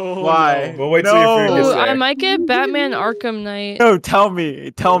out. Oh, Why? We'll wait till your food gets Ooh, there. I might get Batman Arkham Knight. No, tell me.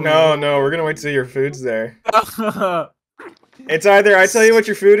 Tell me. No, we're gonna wait till your food's there. It's either I tell you what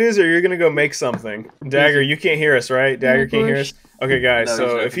your food is, or you're gonna go make something. Dagger, you can't hear us, right? Dagger can't hear us. Okay, guys. No,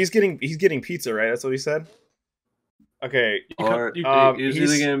 So he's if he's getting pizza, right? That's what he said. Okay. Or he's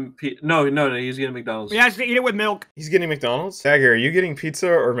either getting no, he's getting McDonald's. We have to eat it with milk. He's getting McDonald's. Dagger, are you getting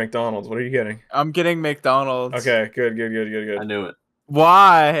pizza or McDonald's? What are you getting? I'm getting McDonald's. Okay, good. I knew it.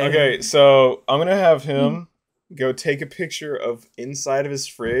 Why? Okay, so I'm gonna have him go take a picture of inside of his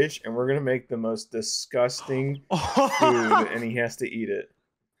fridge, and we're gonna make the most disgusting food, and he has to eat it.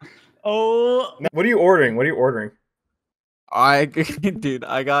 Oh. Now, what are you ordering? What are you ordering? Dude,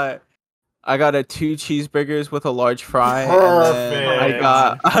 I got a 2 cheeseburgers with a large fry. Perfect. And then I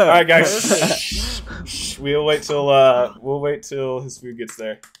got. All right, guys. Shh. We'll wait till his food gets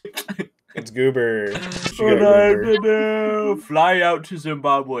there. It's Goober. What I have to do? Fly out to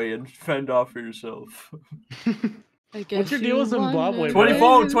Zimbabwe and fend off for yourself. What's your deal with Zimbabwe?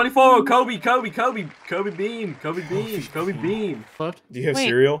 24, Kobe Beam. What? Do you have Wait.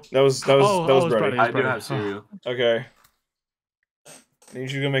 cereal? That was Brody. I do have cereal. Okay. I need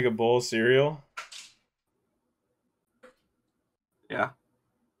you to make a bowl of cereal. Yeah.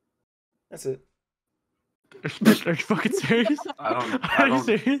 That's it. Are you fucking serious? I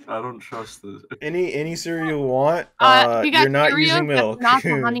don't trust this. Any cereal you want. You got you're not Cheerios, using milk. Not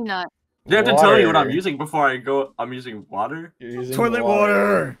the honey nut. You have to tell me what I'm using before I go. I'm using water. You're using Toilet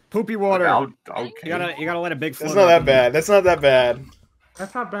water. Poopy water. Okay. You gotta let it big. That's not that bad. That's not that bad.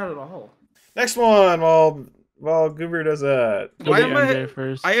 That's not bad at all. Next one. While Goober does that. Why am MJ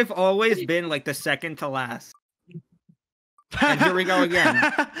first. I have always been like the second to last. And here we go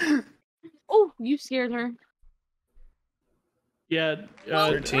again. Oh, you scared her. Yeah.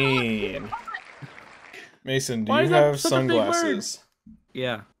 13. Mason, do Why you is that have such a big word? sunglasses?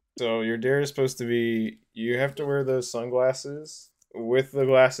 Yeah. So your dare is supposed to be you have to wear those sunglasses with the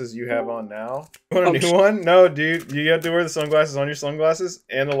glasses you have on now. You want a new one? No, dude. You have to wear the sunglasses on your sunglasses,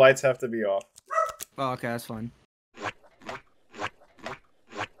 and the lights have to be off. Oh, okay, that's fine.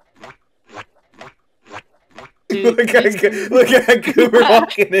 Look at Cooper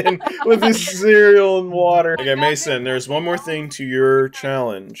walking in with his cereal and water. Okay, Mason, there's one more thing to your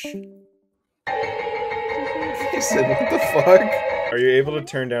challenge. Mason, what the fuck? Are you able to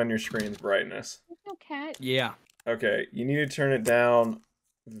turn down your screen's brightness? Cat. Yeah. Okay, you need to turn it down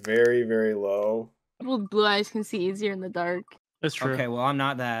very, very low. People with blue eyes can see easier in the dark. That's true. Okay, well I'm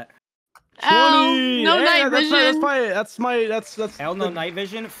not that. Oh, no Hey, night vision. That's my. Hell no night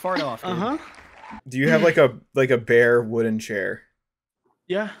vision. Fart off. Dude. Do you have like a bare wooden chair?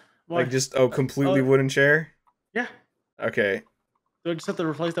 Yeah. Why? Like just a completely wooden chair? Yeah. Okay. Do I just have to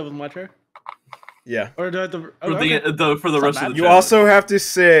replace that with my chair? Yeah. Or do I have to For the rest of the You also have to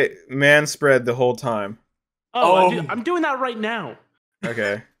sit man spread the whole time. Oh, I'm doing that right now.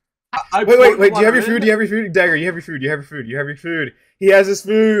 Okay. Wait. Do you have your food? Do you have your food? Dagger, you have your food. You have your food. You have your food. He has his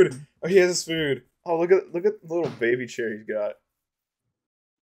food. Oh, he has his food. Oh, look at the little baby chair he's got.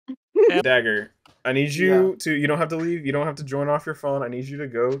 Dagger, I need you to. You don't have to leave. You don't have to join off your phone. I need you to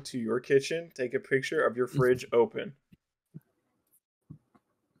go to your kitchen, take a picture of your fridge open.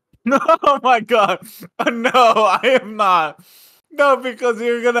 No, oh my god. No, I am not. No, because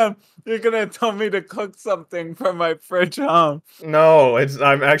you're gonna tell me to cook something from my fridge, huh? No,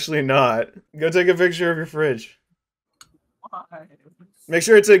 I'm actually not. Go take a picture of your fridge. Why? Make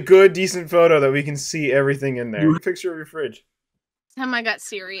sure it's a good, decent photo that we can see everything in there. Picture of your fridge. Time I got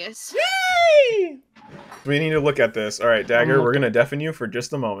serious. Yay! We need to look at this. All right, Dagger, we're gonna deafen you for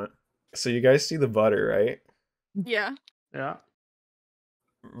just a moment. So you guys see the butter, right? Yeah. Yeah.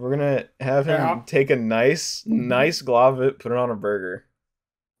 We're gonna have him take a nice glob of it, put it on a burger.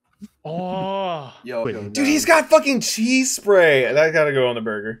 Oh, dude, he's got fucking cheese spray. That gotta go on the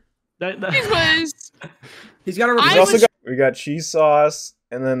burger. He's got a. We got cheese sauce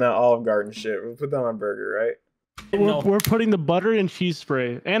and then the Olive Garden shit. We'll put that on a burger, right? We're putting the butter and cheese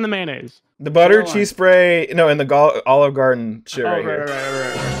spray and the mayonnaise. The butter, cheese spray, no, and the Olive Garden shit right here.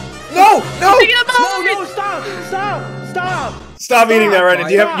 Right. No! No! No! No! Stop! Stop eating that right now.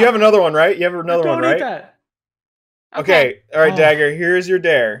 You have another one, right? You have another one, Don't eat right? that. Okay. All right, Dagger. Here's your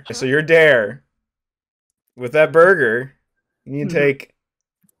dare. So your dare with that burger, you need to take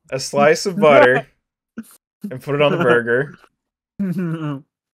a slice of butter and put it on the burger.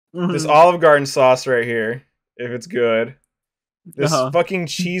 This Olive Garden sauce right here, if it's good. This fucking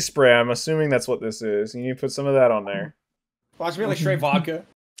cheese spray, I'm assuming that's what this is. You need to put some of that on there. Watch me like straight vodka.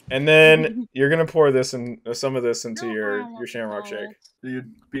 And then you're gonna pour this and some of this into your Shamrock Shake.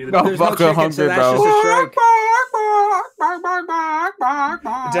 You'd be No, the fucking hungry, bro.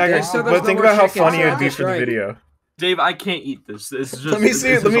 Dagger, but think about how funny it would be for the video. Dave, I can't eat this. This is just. Let me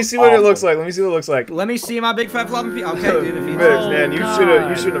see what it looks like. Let me see what it looks like. Let me see my big fat floppy piece. Okay, dude. If Biggs, man, you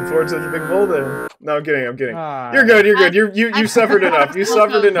should have poured such a big bowl then. No, I'm kidding. You're good. You suffered enough. You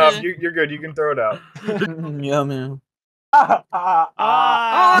suffered enough. You're good. You can throw it out. Yummy. Oh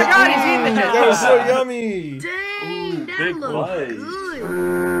my God, he's eating it. That was so yummy. Dang, that looks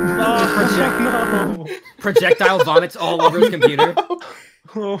No. Projectile vomits all over his computer.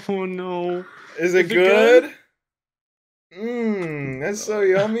 Oh no. Is it good? Mmm, that's so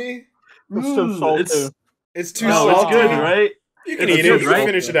yummy. It's so salty. It's too No, salty. it's good, right? You can eat it. You can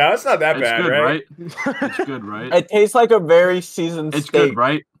finish it out. It's not that bad, good, right? It's good, right? It tastes like a very seasoned It's steak. good,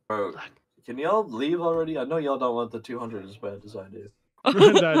 right? Bro, can y'all leave already? I know y'all don't want the 200 as bad as I do.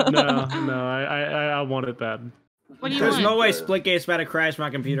 No, I want it bad. What do you There's want? no way Splitgate's about to crash my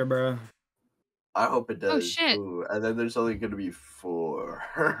computer, bro. I hope it does. Oh, shit. Ooh, and then there's only gonna be 4.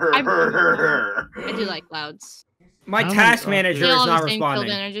 I do like clouds. My task manager They is all not the same responding.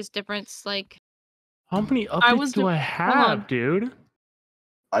 children are just different. Like How many updates do I have, dude?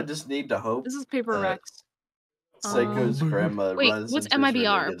 I just need to hope. this is Paper Rex. Psycho's grandma Wait, runs what's into his room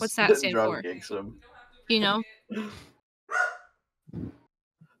and MIBR? gets What's that stand drum for? kicks him. You know?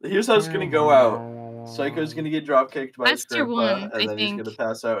 Here's how it's gonna go out. Psycho's gonna get drop kicked by That's his tier grandpa, one, and I then think. he's gonna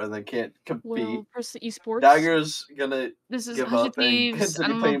pass out and then can't compete. Well, Percy Esports. Dagger's gonna This is give 100 up and Thieves. I continue don't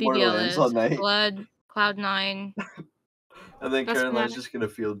know what playing Borderlands all BBL night. is. Blood, Cloud9. And then That's Caroline's fanatic. just gonna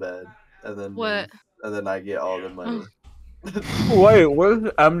feel bad, and then What? leave, and then I get all the money. Wait, where's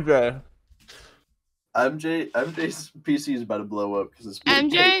MJ? MJ's PC is about to blow up because it's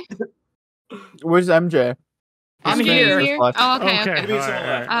MJ? Where's MJ? I'm Is he here. Oh, okay. Okay. Okay.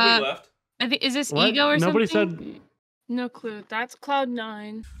 Alright. I think is this What? Ego or Nobody something? No clue. That's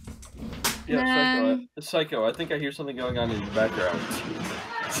Cloud9. Yeah, Psycho. I think I hear something going on in the background.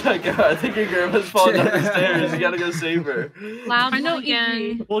 Psycho, I think your grandma's falling down the stairs. You gotta go save her. Loud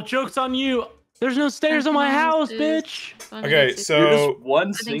again. Well, joke's on you. There's no stairs on my house, bitch. Okay, so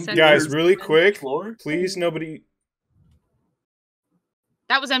one guys, really quick, please, nobody.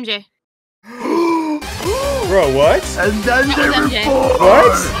 That was MJ. Bro, what? And then That was MJ.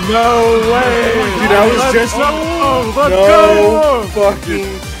 What? No way! Dude, I was just no fucking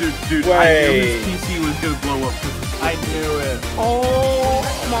I knew way. his PC was gonna blow up. I knew it. Oh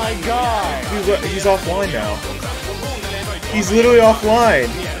my god. Dude, he's offline now. He's literally offline.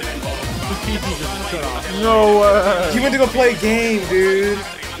 No way! He went to go play a game, dude.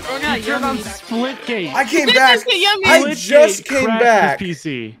 Oh, God, You turned on yummy. Splitgate. I came back. Yummy. I just came crashed back. his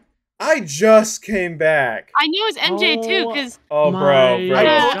PC. I just came back. I knew it was MJ too, because Oh, My bro. I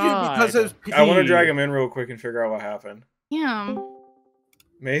Yeah. told you because his PC. I want to drag him in real quick and figure out what happened. yeah.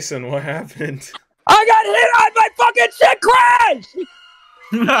 Mason, what happened? I got hit on my fucking shit crash!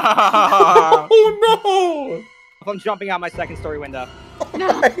 Oh I'm jumping out my second story window. no!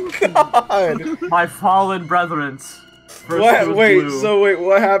 My God. My fallen brethrens. First it was Wait, blue. so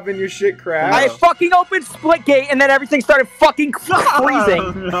what happened? Your shit crashed? I fucking opened Splitgate and then everything started fucking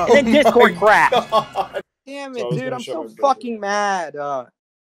freezing. No. And then Discord crashed. God. Damn So I it, was dude. gonna I'm shut so my brother. fucking mad.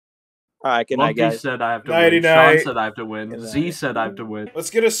 Alright, good night, Monkey guys. said I have to Nighty win. Sean night. said I have to win. Good Z night. said I have to win. Let's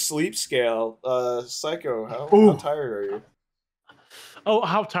get a sleep scale. Psycho, how tired are you? Oh,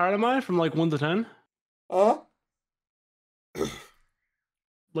 how tired am I from like 1 to 10?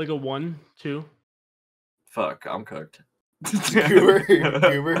 Like a 1, 2. Fuck, I'm cooked. Goober.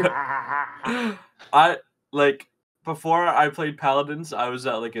 I like before I played Paladins, I was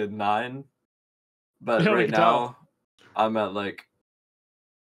at like a 9, but Yeah, we right can now I'm at like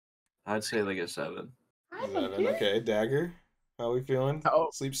I'd say like a 7. 11. Okay, Dagger. How we feeling?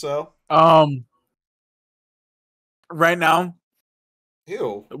 Sleep cell? Right now,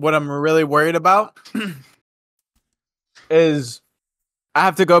 Ew. what I'm really worried about is I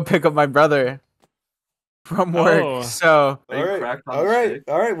have to go pick up my brother from work. Oh. So All right.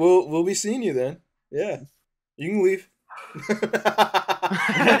 We'll be seeing you then. Yeah. You can leave.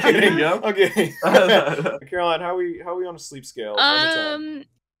 I'm kidding. Yep. Okay. Caroline, how we on a sleep scale? 1 to 10?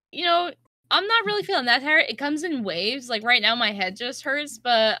 you know, I'm not really feeling that tired. It comes in waves. Like right now, my head just hurts,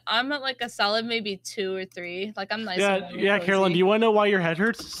 but I'm at like a solid maybe 2 or 3. Like I'm nice. Yeah, Carolyn. Do you want to know why your head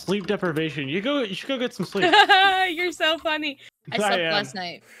hurts? Sleep deprivation. You should go get some sleep. You're so funny. I slept last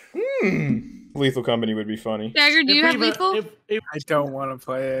night. Lethal Company would be funny. Dagger, do you have lethal? I don't want to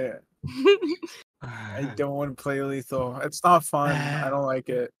play it. I don't want to play lethal. It's not fun. I don't like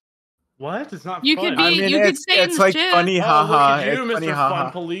it. What? It's not You fun. could be. You could stay in the like ship. funny, haha. Look at you, It's funny, Mr. haha.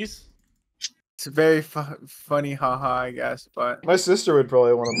 Fun Police. It's very funny, haha. I guess, but My sister would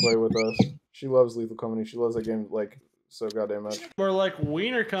probably want to play with us. She loves Lethal Company. She loves that game like so goddamn much. More like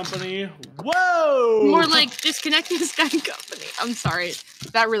Wiener Company. Whoa! More like disconnecting the Sky Company. I'm sorry.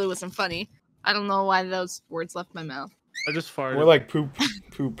 That really wasn't funny. I don't know why those words left my mouth. I just farted. We're like poop,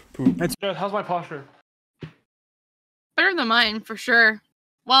 poop, poop. That's good. How's my posture? Better than mine, for sure.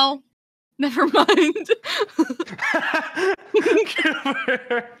 Well, never mind. That's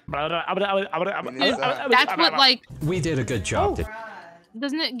what, like... We did a good job.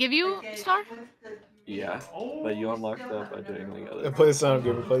 Doesn't it give you a star? Yeah, but you unlocked that by doing the other. Play the sound of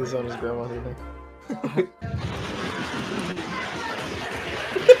Goober. Play the sound of his grandma.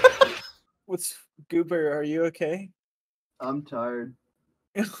 what's Goober? Are you okay? I'm tired.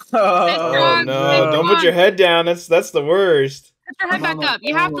 Oh no! Don't put your head down. That's the worst. Put your head back up.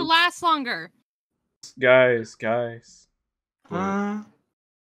 You have to last longer. Guys. Lights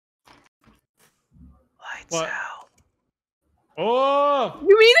out. Oh!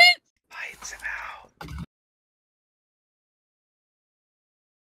 You mean it? Lights out.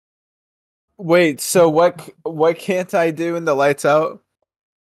 Wait. So what can't I do in the lights out?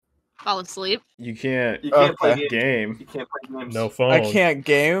 Fall asleep. You can't. You can't play game. You can't play games. No phone. I can't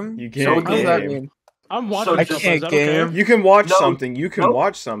game. You can't So what does that game. mean? I'm watching. I stuff. can't Is that game. okay? You can watch No. something. You can Nope.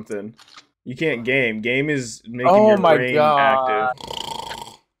 watch something. You can't game. Game is making Oh your my brain God. active.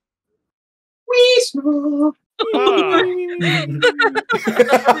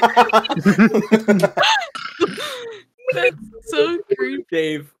 That's so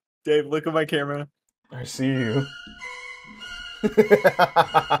creepy. Dave, look at my camera. I see you.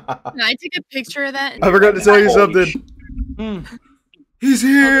 Can I take a picture of that? I forgot to tell you something. He's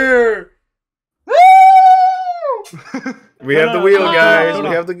here. We have the wheel, guys. We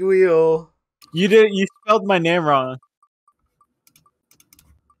have the wheel. You spelled my name wrong.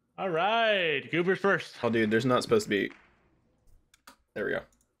 All right, Goober's first. Oh, dude, there's not supposed to be. There we go.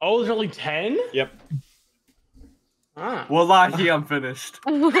 Oh, there's only 10? Yep. Ah. Wallahi, I'm finished.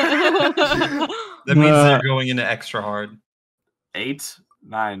 That means they're going into extra hard. 8,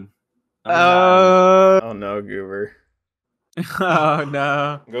 9. Oh no, Goober. Oh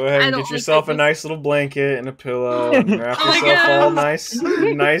no. Go ahead and get yourself a nice little blanket and a pillow and wrap yourself all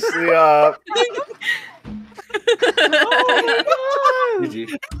nicely up.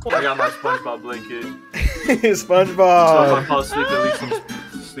 GG. I got my SpongeBob blanket. SpongeBob. So if I fall asleep, at least I'm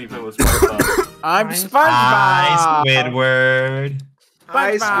sleeping with SpongeBob. I'm SpongeBob. Hi, Squidward.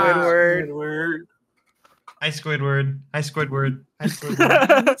 Hi, Squidward. Hi, Squidward. Hi, Squidward. Hi,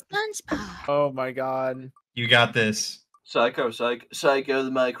 Squidward. SpongeBob. Oh my God. You got this. Psycho the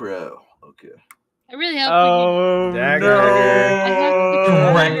micro. Okay. I really hope Oh, Dagger.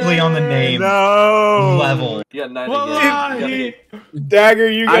 Directly on the name. No. Level. You got 9 Wallahi. again. Dagger,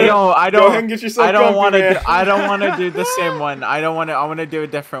 you gotta I don't. go ahead and get yourself I don't want comfy, man. to. I don't want to do the same one. I don't want to. I want to do a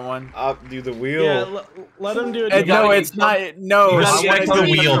different one. I'll do the wheel. Yeah, let him do it. No, it's not. No, You I gotta want get the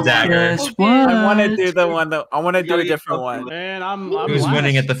wheel, Dagger. I want to do the one that I want to do a different one. Man, I'm Who's last.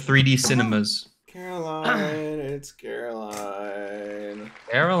 winning at the 3D cinemas? Caroline, it's Caroline.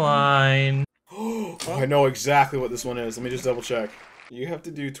 Caroline. Oh, I know exactly what this one is. Let me just double check. You have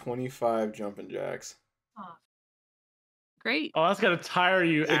to do 25 jumping jacks. Great. Oh, that's gonna tire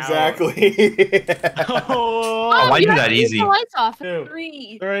you Exactly. out. Oh, why do that easy? The lights off. 2,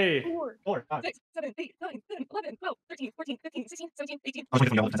 3, 3, 4, 4, 5. 6, 7, 8, 9, 10, 11, 12, 13, 14, 15, 16, 17, 18, Oh,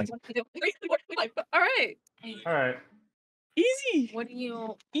 19, 20, 20, 21, 22, 23, 24, 25. All right. All right. Easy. What do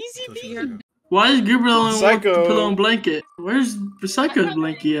you... Easy peasy. Why is Goober the only one with the Psycho. pillow and blanket? Where's the Psycho's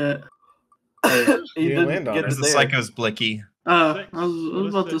blanket at? He didn't land on It's it. the Psycho's blicky. I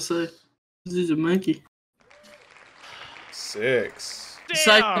was about to say. This is a monkey. 6.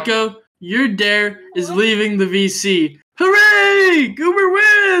 Psycho, your dare is leaving the VC. Hooray! Goober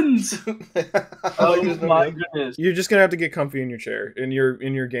wins! Oh my goodness. You're just gonna have to get comfy in your chair, in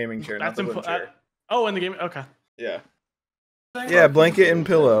your gaming chair, not That's the wooden chair. oh, in the game. Okay. Yeah. Yeah, blanket and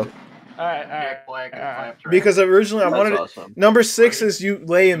pillow. All right. Because originally I That's wanted awesome. number 6 is you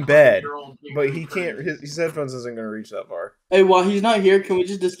lay in bed, but he can't. His headphones isn't gonna reach that far. Hey, while he's not here, can we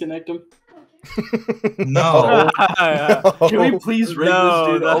just disconnect him? No. Can we please rig No,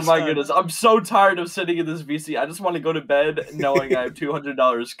 this, dude? Oh that's my not- goodness. I'm so tired of sitting in this VC. I just want to go to bed knowing I have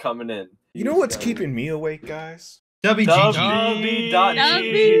 $200 coming in. You know what's keeping me awake, guys? WGG.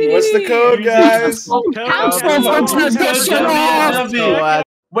 What's the code, guys?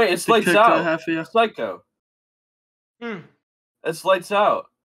 Wait, it's The lights kick out. I have for you. Psycho. It's lights out.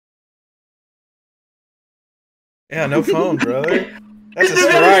 Yeah, no phone, brother. That's a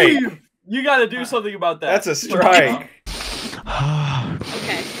strike. You gotta do something about that. That's a strike.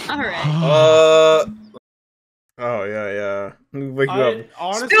 Okay. All right. Oh yeah. Wake you up.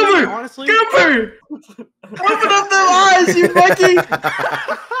 Honestly, Cooper! Open up their eyes, you monkey!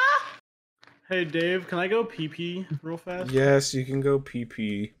 Hey Dave, can I go pee real fast? Yes, you can go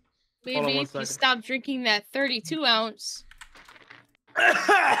pee. Maybe if you stop drinking that 32 ounce.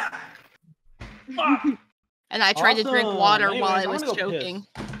 And I tried to drink Awesome. water Anyways, while I I'm was gonna go choking.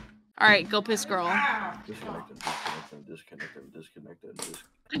 All right, go piss, girl.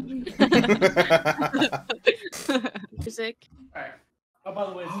 Music. Alright. Oh, by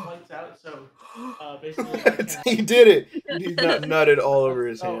the way, it's lights out, so basically. I can't... He did it. He nutted all over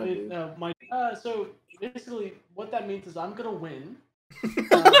his Oh, hand. so basically, what that means is I'm gonna win.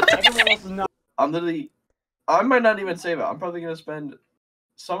 Everyone else is not. I might not even save it. I'm probably gonna spend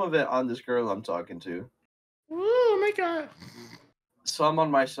some of it on this girl I'm talking to. Oh my god. Some on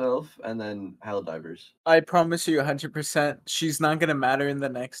myself, and then Helldivers. I promise you 100%, she's not gonna matter in the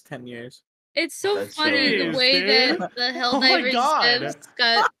next 10 years. It's so That's funny so the way dude. that the Oh my Helldivers God. devs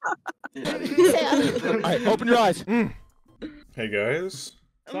got. Alright, open your eyes. Hey guys.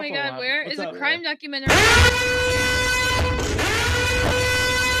 Oh my god, where is What's a up? crime documentary?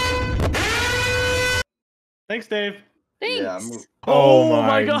 Thanks, Dave. Thanks. Yeah, Oh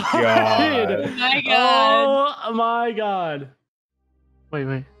my god. god. Oh my god. Oh my god.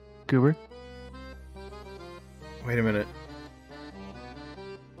 Wait. Goober? Wait a minute.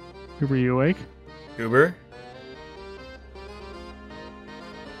 Were you awake? Uber?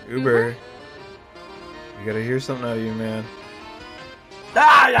 Uber? We gotta hear something out of you, man.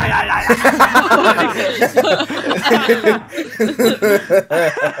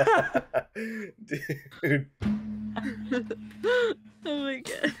 Dude. Oh my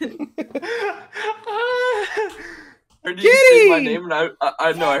god. I heard you say my name, and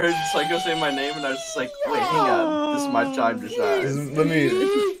I know I heard Psycho say my name, and I was just like, wait, hang on, this is my time to shine. Let me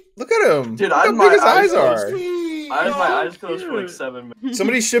look at him. Dude, Look I how had my big his eyes closed. are. I had my eyes closed for like 7 minutes.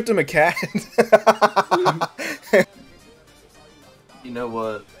 Somebody shipped him a cat. You know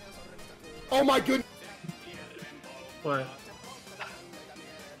what? Oh my goodness. What?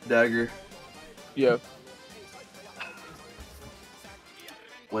 Dagger, Yep.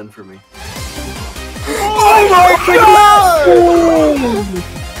 win for me. Oh my god!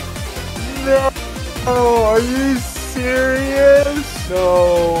 No, are you serious?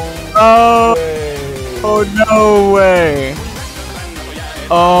 No. Oh, way. oh no way.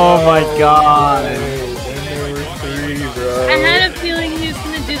 Oh my god. Number 3, bro. I had a feeling he was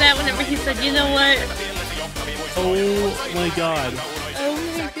gonna do that whenever he said, you know what? Oh my god. Oh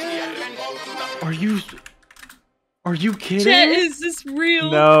my god. Are you kidding? Chet, is this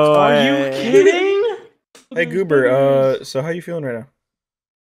real? No Are way. you kidding? Hey Goober, so how you feeling right now?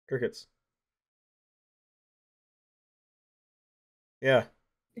 Crickets. Yeah.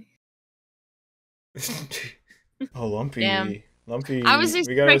 Oh, Lumpy. Damn. Lumpy. I was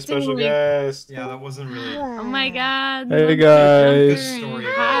We got a expecting special we- guest. Yeah, that wasn't really. Oh my god. Hey, Lumpy guys. Lumpy.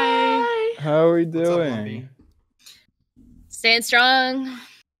 Hi. How are we What's up, doing? Lumpy? Staying strong.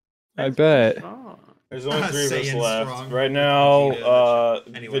 I bet. There's only 3 of us Saying left. strong. Right now,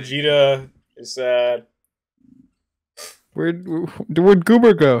 Anyway. Vegeta is sad. Where'd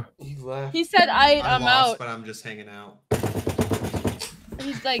Goober go? He left. He said, I'm I'm lost, out. but I'm just hanging out.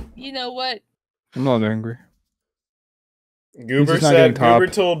 He's like, you know what? I'm not angry. Goober just not said getting Goober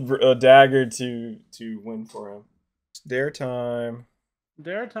top. told Dagger to win for him. It's their time.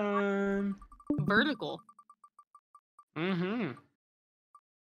 Their time. Vertical. Mm-hmm.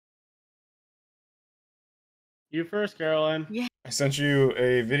 You first, Caroline. Yeah. I sent you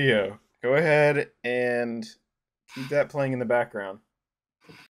a video. Go ahead and keep that playing in the background.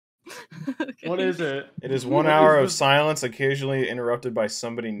 What is it? It is 1 hour of silence, occasionally interrupted by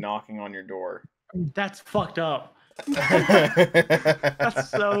somebody knocking on your door. That's fucked up. That's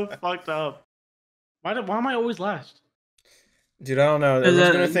so fucked up. Why am I always last? Dude, I don't know. Is Everyone's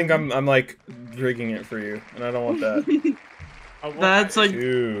that- gonna think I'm like rigging it for you, and I don't want that. That's like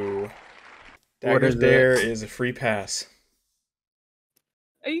Ooh. What Dagger's is Dare it? is a free pass.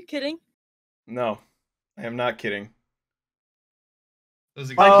 Are you kidding? No, I am not kidding.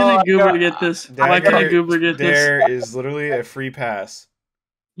 Why can't Goober get this? Why can't Goober get this? There is literally a free pass.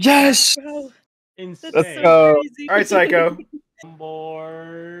 Yes. Insane. Let's go. All right, Psycho.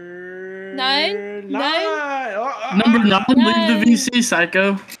 Number 9. Number 9, leave the VC,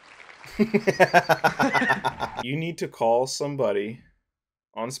 Psycho. You need to call somebody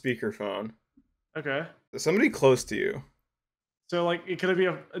on speakerphone. Okay. Somebody close to you. So like, it could be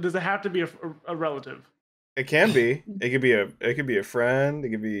does it have to be a relative? It can be. It could be a friend. It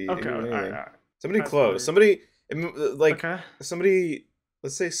could be Okay. anything. All right. Somebody That's close. weird. Somebody like somebody.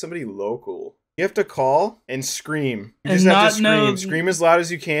 Let's say somebody local. You have to call and scream. You just have to scream. Scream as loud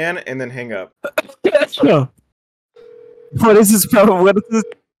as you can, and then hang up. What is this photo? What is this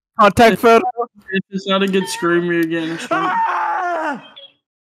contact photo? If it's not a good scream, you're getting a scream.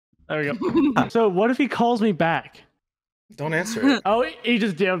 There we go. So what if he calls me back? Don't answer it. Oh, he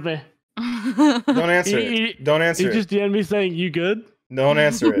just DM'd me. Don't answer it. Don't answer it. He just DM'd me saying, "You good?" Don't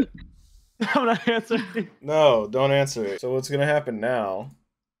answer it. I'm not answering. No, don't answer it. So what's gonna happen now?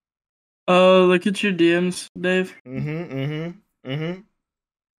 Oh, look at your DMs, Dave. Does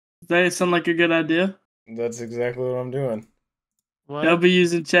that sound like a good idea? That's exactly what I'm doing. What? They'll be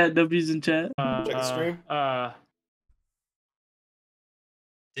using chat. Check the stream.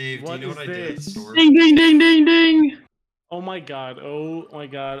 Dave, do you know what I did at the store? Ding, ding, ding, ding, ding. Oh my god. Oh my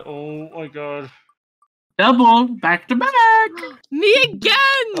god. Oh my god. Double back to back. Me again.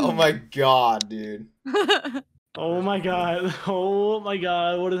 Oh my god, dude. Oh my god. Oh my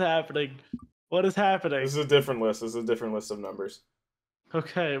god. What is happening? What is happening? This is a different list. This is a different list of numbers.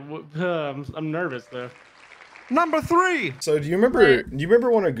 Okay. I'm nervous though. Number 3. So do you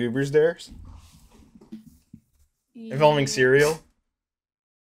remember one of Goober's dares? Involving cereal?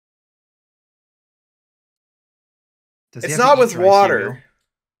 It's not with water.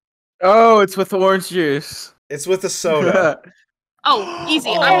 Oh, it's with orange juice. It's with a soda. Oh, easy.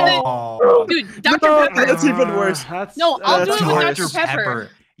 I'm gonna, dude, Dr. Pepper. That's even worse. No, I'll do it with Dr. Dr. Pepper.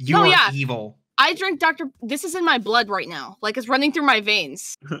 You No, are yeah. evil. I drink Dr. This is in my blood right now. Like it's running through my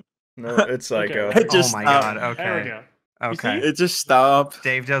veins. No, it's Psycho. Okay. Oh my god, okay. There we go. Okay. It just stopped.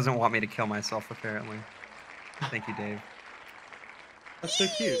 Dave doesn't want me to kill myself, apparently. Thank you, Dave. That's so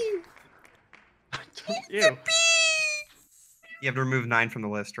cute. Ew. You have to remove 9 from the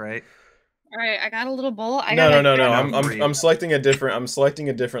list, right? All right, I got a little bowl. No. I'm selecting a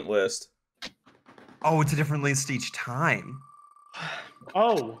different list. Oh, it's a different list each time.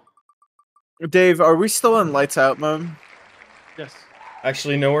 Oh. Dave, are we still in lights out mode? Yes.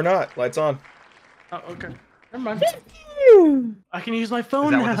 Actually, no, we're not. Lights on. Oh, okay. Never mind. I can use my phone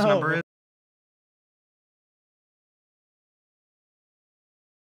Is that now. what this number is?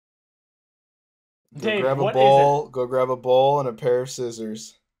 Dave, Go grab a bowl and a pair of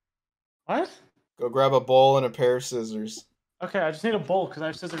scissors. What? Go grab a bowl and a pair of scissors. Okay, I just need a bowl because I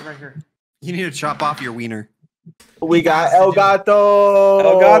have scissors right here. You need to chop off your wiener. We got El Gato.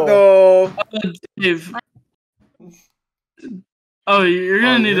 El Gato. Dave. Oh, you're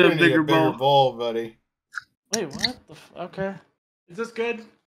gonna need a bigger bowl. bowl, buddy. Wait, what? Okay. Is this good?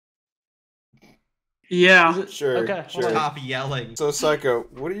 Yeah. Sure. Okay. Sure. Stop yelling. So, Psycho,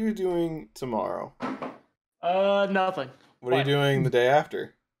 what are you doing tomorrow? Nothing. What are you doing the day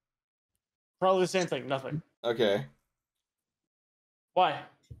after? Probably the same thing. Nothing. Okay. Why?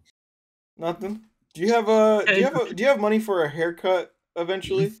 Nothing. Do you have money for a haircut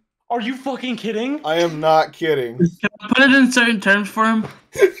eventually? Are you fucking kidding? I am not kidding. Can I put it in certain terms for him?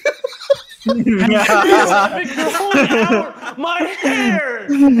 My hair!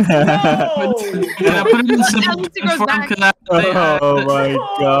 Can I put it in simple terms for him? Oh my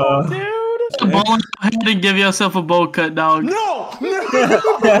god. Dude! A bowl in your head and give yourself a bowl cut, dog. No!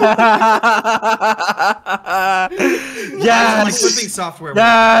 Yes! Like flipping software.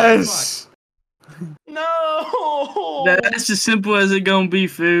 Yes! No! That's as simple as it gonna be,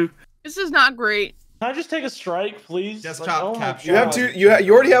 foo. This is not great. Can I just take a strike, please? Desktop capture. You have two. You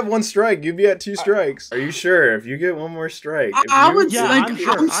already have one strike. You'd be at 2 strikes. Are you sure? If you get one more strike, I'm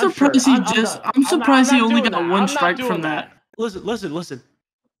surprised I'm surprised he only got one strike from that. Listen.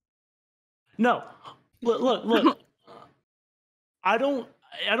 No, look. I don't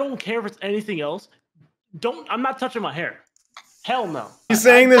care if it's anything else. I'm not touching my hair. Hell no. He's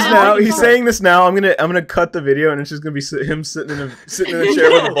saying this now. He's saying this now. I'm gonna cut the video, and it's just gonna be him sitting in a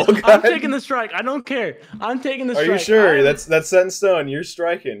chair with a bowl cut. I'm taking the strike. I don't care. I'm taking the strike. Are you sure? That's set in stone. You're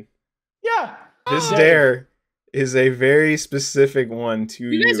striking. Yeah. This dare is a very specific one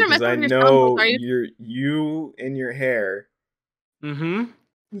to you guys are because I messing with your know thumbs, you and your hair. Mm-hmm.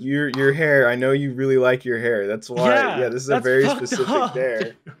 Your hair. I know you really like your hair. That's why. Yeah, this is a very specific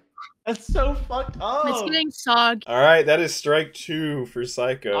dare. That's so fucked up. It's getting sogged. All right, that is strike 2 for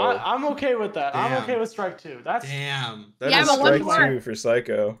Psycho. I'm okay with that. I'm Damn. okay with strike 2. That's Damn. That Yeah, is but one strike more. 2 for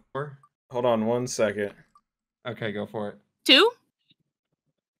Psycho. Hold on 1 second. Okay, go for it. 2?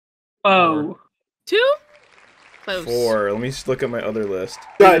 Oh. 2? Close. 4. Let me just look at my other list.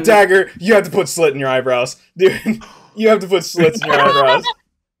 Dagger, you have to put slit in your eyebrows. Dude, you have to put slits in your eyebrows.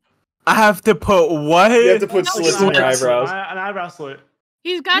 I have to put what? You have to put slits in your eyebrows. An eyebrow slit.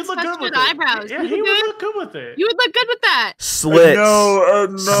 He's got such good eyebrows. Yeah, You he good? would look good with it. You would look good with that. Slits.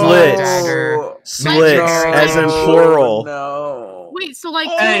 No. Slits. Slits, as in plural. No. Wait, so like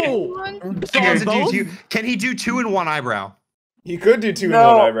Can he do 2 in one eyebrow? He could do 2 in one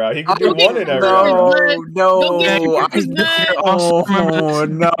eyebrow. He could do 1 in every eyebrow. No.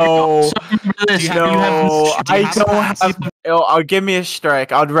 I don't have. I'll give me a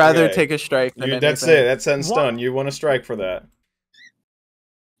strike. I'd rather Okay. take a strike than That's anything. it. That's set in stone. You want a strike for that.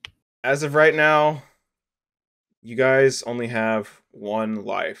 As of right now, you guys only have 1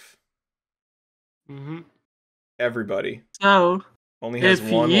 life. Mm-hmm. Everybody So, only has if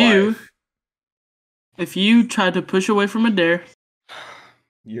 1 you life. if you try to push away from a dare,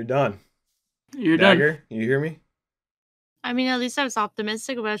 You're done. you're done. Dagger, you hear me? I mean, at least I was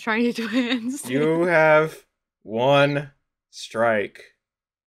optimistic about trying to do it. You have 1 strike.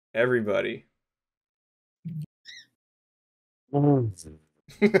 Everybody. And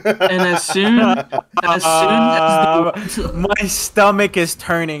as soon as my stomach is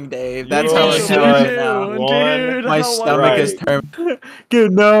turning, Dave. That's You how only it's have feeling now. 1 My stomach is strike. turning.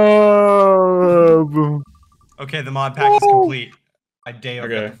 Good no. Okay, the mod pack is complete. I Deo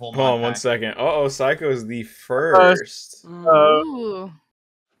got Okay, the full hold mod on 1 pack. second. Uh-oh, Psycho is the first. Ooh.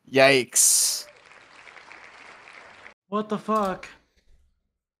 Yikes. What the fuck?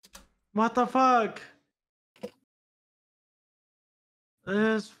 What the fuck?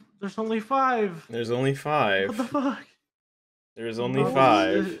 There's only 5. There's only 5. What the fuck? There's only Oh,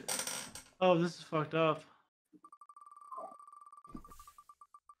 5. Oh, this is fucked up.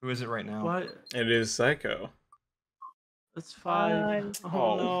 Who is it right now? What? It is Psycho. That's 5.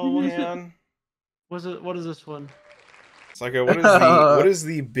 Oh, no, what is man. What is this one? Psycho, what is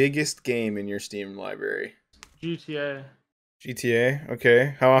the biggest game in your Steam library? GTA. GTA?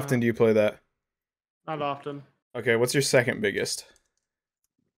 Okay. How often do you play that? Not often. Okay, what's your second biggest?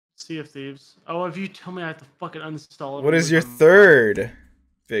 Sea of Thieves. Oh, if you tell me I have to fucking uninstall it. What is your third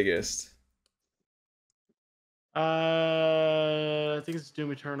biggest? I think it's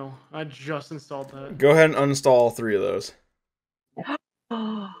Doom Eternal. I just installed that. Go ahead and uninstall all 3 of those.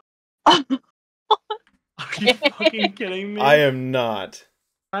 Are you fucking kidding me? I am not.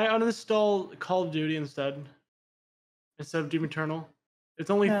 I uninstall Call of Duty instead of Doom Eternal. It's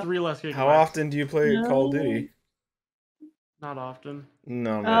only 3 less gigabytes. How often do you play Call of Duty? Not often.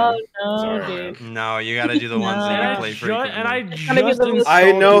 No, man. no, Sorry, dude. man. No, you gotta do the ones that you play frequently. And I Gotta give just them the- installed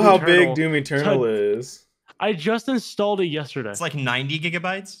I know Doom how Eternal. big Doom Eternal is. I just installed it yesterday. It's like 90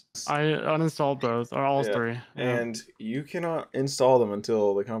 gigabytes. I uninstalled both, or all Yeah. 3. Yeah. And you cannot install them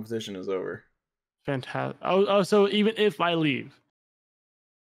until the competition is over. Fantastic. Oh, so even if I leave.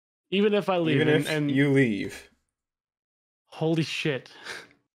 Even if I leave. Even if and you leave. Holy shit.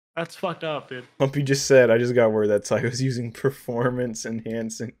 That's fucked up, dude. Lumpy just said, I just got word that Psycho's using performance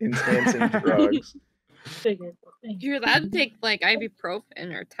enhancing drugs. You're allowed to take like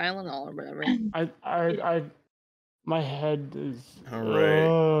ibuprofen or Tylenol or whatever. My head is.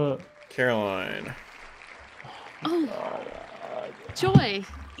 Alright. Caroline. Oh, Joy.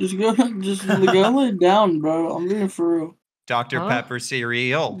 Just go lay down, bro. I'm being for real. Dr. Pepper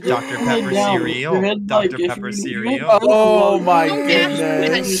cereal. Yeah. Dr. Pepper Down. cereal. Your head, like, Dr. if Pepper you- cereal. Oh my Don't gasp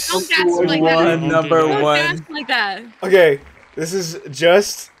goodness. Don't gasp like that. One, number Don't one. gasp like that. Okay, this is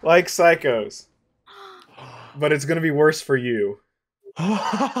just like Psycho's. But it's gonna be worse for you.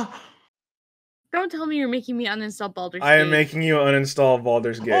 Don't tell me you're making me uninstall Baldur's I am Gate. making you uninstall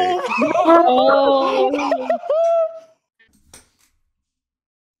Baldur's Gate. Oh.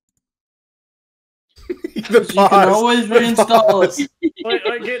 The You can always reinstall us. Wait,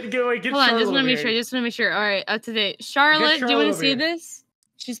 get Hold on, Charlotte just want to over make sure. here. Just want to make sure. All right, up to date. Charlotte, do you Charlotte want to over see here. this?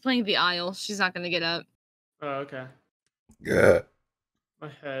 She's playing the aisle. She's not gonna get up. Oh, okay. Yeah. My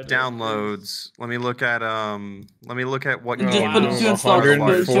head. Downloads. Let me look at what Just game put it to install.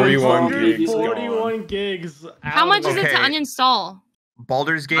 141 gigs. 41 gigs. How much is it to Okay. uninstall?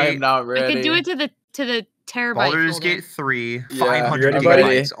 Baldur's I am Gate. not I ready. could do it to the terabyte. Baldur's folder. Gate 3. Yeah. 500 You ready, buddy?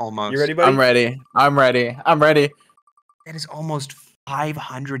 gigabytes almost. You ready, buddy? I'm ready. I'm ready. I'm ready. That is almost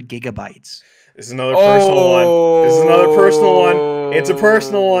 500 gigabytes. This is another personal one. This is another personal one. It's a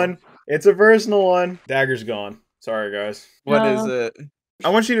personal one. It's a personal one. Dagger's gone. Sorry, guys. What is it? I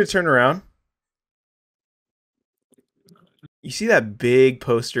want you to turn around. You see that big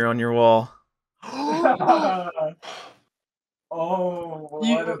poster on your wall? Hey,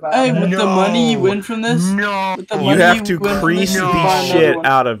 with the money you win from this, with the You money have to win from crease this, you the can buy another shit one.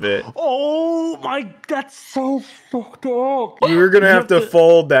 out of it. Oh my, that's so fucked up. You're gonna have to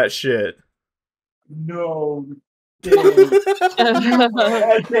fold that shit. No. Dave,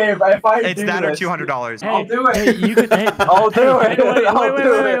 if I It's do that or this, $200. I'll do it. Hey, you could. Hey, I'll do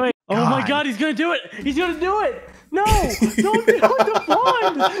it. Wait. Oh my God. god, he's gonna do it. He's gonna do it. No, don't do the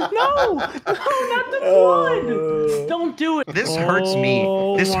blonde. No, not the blonde. Don't do it. This hurts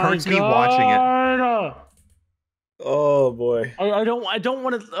me. This my hurts me watching it. God. Oh boy. I don't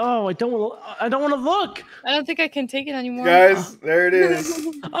want to. Oh, I don't want to look. I don't think I can take it anymore. Guys, there it is.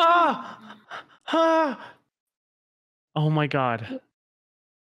 Oh my god.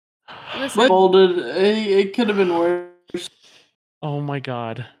 Listen. Folded. It could have been worse. Oh my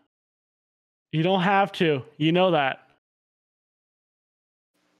god. You don't have to. You know that.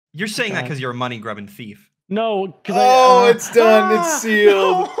 You're saying that because you're a money grubbing thief. No, because it's done. It's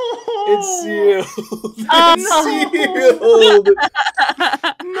sealed. It's sealed. It's sealed.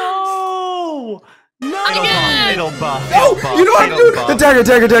 No. It'll buff. Oh, you know what I'm doing? The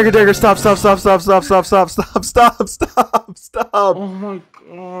dagger. Stop. Oh my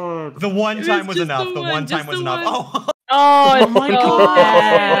god. The one time was enough. The one time was enough. Oh. Oh my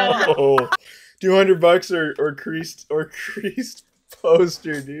god. Oh, $200 or creased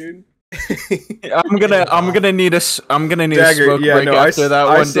poster, dude. I'm gonna need a Dagger, smoke break after that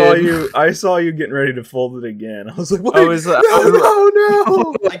one. I saw you getting ready to fold it again. I was like, wait, no.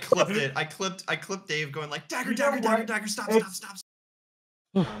 I clipped it. I clipped Dave going like dagger, stop.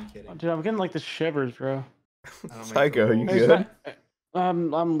 I'm kidding. Dude, I'm getting like the shivers, bro. Psycho, you good? I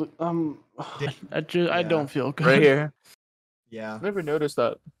don't feel good. Right here. Yeah. I never noticed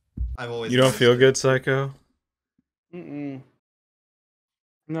that. You don't feel good, Psycho? Mm-mm.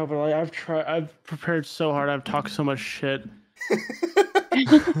 No, but like I've prepared so hard. I've talked so much shit.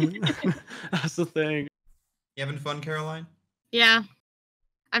 That's the thing. You having fun, Caroline? Yeah.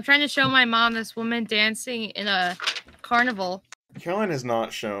 I'm trying to show my mom this woman dancing in a carnival. Caroline has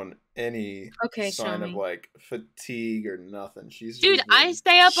not shown any Okay, show sign of me. like fatigue or nothing. She's Dude, just I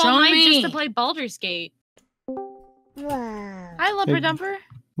stay up all Show night me. just to play Baldur's Gate. Hi, Lumper Dumper.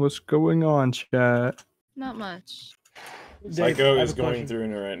 What's going on, chat? Not much. Psycho I have is a going question. through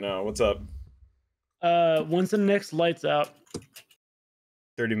it right now. What's up? When's the next lights out?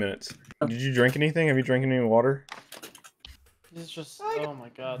 30 minutes. Did you drink anything? Have you drank any water? It's just oh my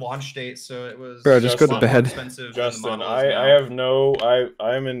god. Launch date, so it was. Bro, just go to a lot more bed. expensive than the Justin, model is I now. have no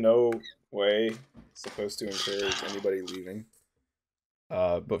I am in no way supposed to encourage anybody leaving.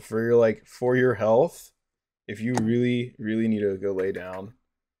 But for your health, if you really need to go lay down,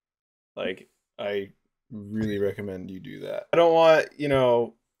 like I really recommend you do that. I don't want,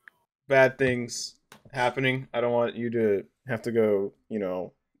 bad things happening. I don't want you to have to go,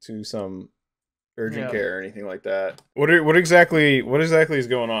 to some urgent care or anything like that. What exactly is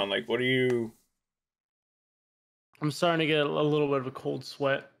going on? Like, what are you? I'm starting to get a little bit of a cold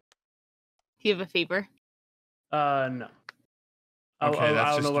sweat. You have a fever? No. Okay, I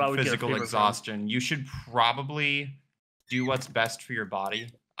that's don't know just what I would get a physical fever from. exhaustion. You should probably do what's best for your body.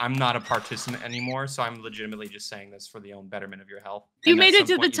 I'm not a participant anymore, so I'm legitimately just saying this for the own betterment of your health. You And made at it some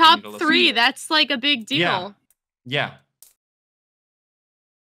to the point, you do top need to listen 3. to it. That's like a big deal. Yeah.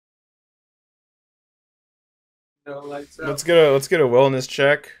 Let's get a wellness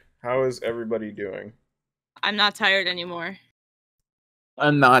check. How is everybody doing? I'm not tired anymore.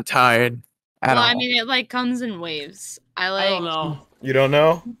 I'm not tired at all. I mean, it like comes in waves. I don't know. You don't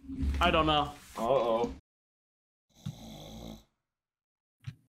know? I don't know. Uh-oh.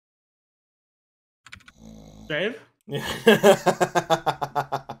 Dave?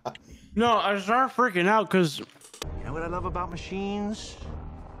 No, I started freaking out because. You know what I love about machines?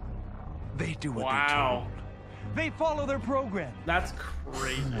 They do what Wow. they're told. They follow their program. That's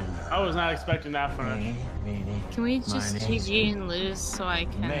crazy. I was not expecting that finish. Can we just GG and lose so I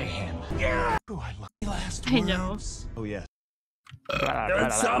can? Mayhem. Yeah. Oh, I love last I know. Oh yes.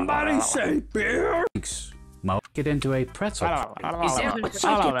 Did somebody say beer? Get into a pretzel.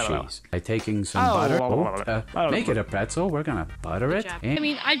 Cheese. By taking some butter, make it a pretzel. We're gonna butter it. I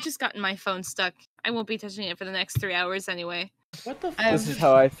mean, I've just gotten my phone stuck. I won't be touching it for the next 3 hours anyway. What the? This is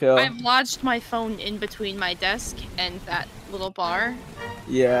how I feel. I've lodged my phone in between my desk and that little bar,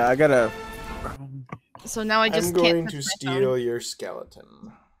 Yeah, I gotta. so now I just I'm can't going touch to my steal your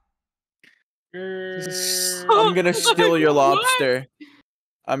skeleton. I'm gonna steal your lobster.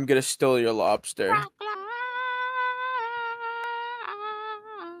 I'm gonna steal your lobster.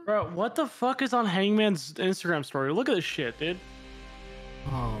 Bro, what the fuck is on Hangman's Instagram story? Look at this shit, dude.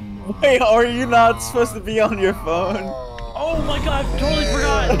 Wait, are you not supposed to be on your phone? Oh my god, I totally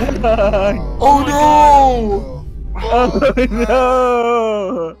forgot. Oh no! Oh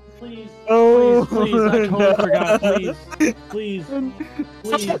no! Please, oh, please, I totally no. forgot. Please, please,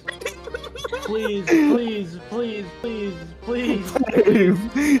 please, please, please, please, please, please, Dave,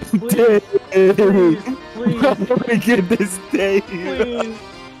 please, Dave, please, oh my goodness, Dave. please.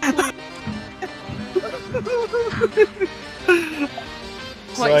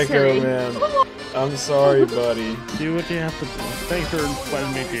 Psycho man. I'm sorry, buddy. Do what you have to do. Thanks for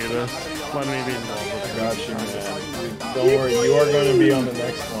letting me do this. Letting me be involved with it. Got you, man. Don't worry, you are going to be on the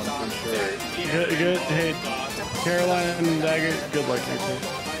next one for sure. Good. Hey, Caroline and Dagger, good luck, you two.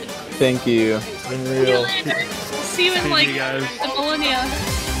 Thank you. It's been real. See you in like you guys. the millennia.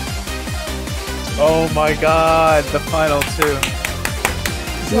 Oh my god, the final two.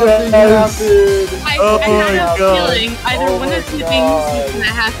 Something happened. I had a feeling either one of two things was gonna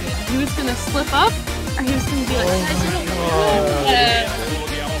happen. He was gonna slip up, or he was gonna be like,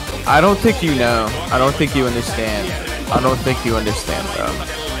 I don't think you know. I don't think you understand. I don't think you understand, bro.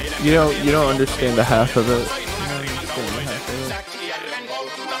 You don't understand the half of it.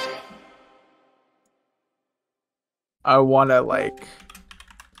 I wanna like.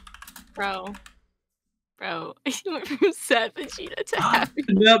 Bro, you went from sad Vegeta to happy.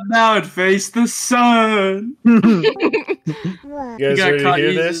 Now it face the sun. You guys ready to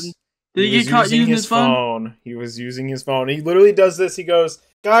hear this? Did he get caught using his phone? He was using his phone. He literally does this. He goes,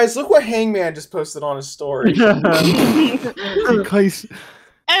 "Guys, look what Hangman just posted on his story." And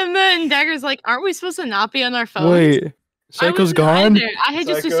then Dagger's like, "Aren't we supposed to not be on our phones?" Wait, Psycho's gone? I had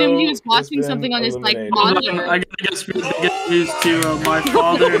just assumed he was watching something on his like monitor. I gotta get used to my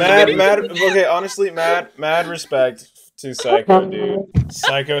father. Mad. Okay, honestly, mad respect to Psycho, dude.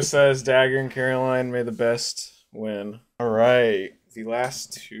 Psycho says Dagger and Caroline may the best win. All right, the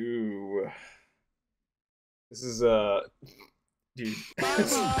last two. This is dude.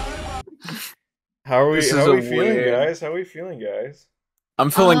 How are we feeling, guys? How are we feeling, guys?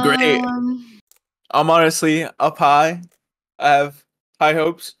 I'm feeling great. I'm honestly up high. I have high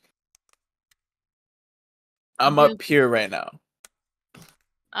hopes. I'm up here right now.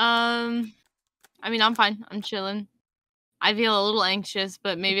 I mean, I'm fine. I'm chilling. I feel a little anxious,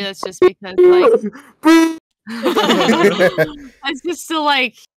 but maybe that's just because like I just still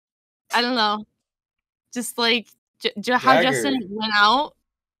like I don't know, just like how Justin went out.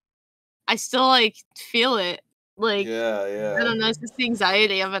 I still like feel it. Like yeah. I don't know. It's just the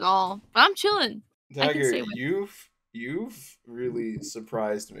anxiety of it all. But I'm chilling. Dagger, you've really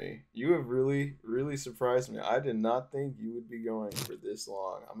surprised me. You have really surprised me. I did not think you would be going for this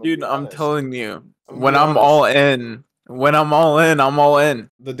long. Dude, I'm telling you, when I'm all in, I'm all in.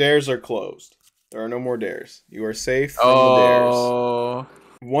 The dares are closed. There are no more dares. You are safe from the dares.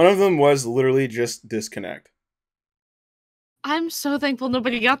 One of them was literally just disconnect. I'm so thankful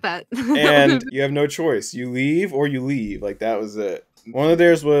nobody got that. And you have no choice. You leave or you leave. Like, that was it. One of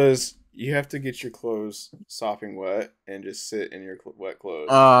theirs was you have to get your clothes sopping wet and just sit in your wet clothes.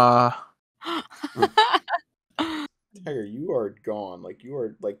 Tiger, you are gone. Like, you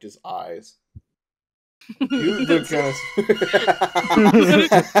are like just eyes. You look kind of.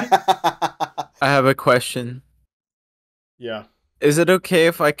 I have a question. Yeah. Is it okay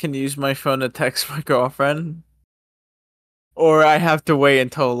if I can use my phone to text my girlfriend? Or I have to wait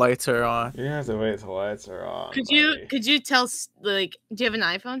until lights are on? You have to wait until lights are on. Could you tell like do you have an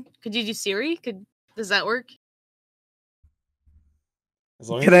iPhone? Could you do Siri? Does that work? As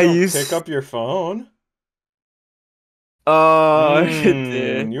long as you don't pick up your phone. Oh,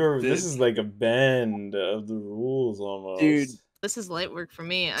 this is like a bend of the rules almost. Dude. This is light work for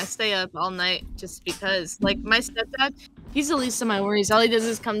me. I stay up all night just because. Like, my stepdad, he's the least of my worries. All he does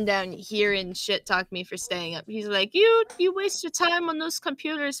is come down here and shit talk me for staying up. He's like, you waste your time on those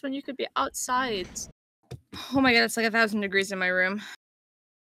computers when you could be outside. Oh my god, it's like 1,000 degrees in my room.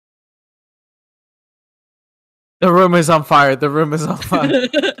 The room is on fire. The room is on fire.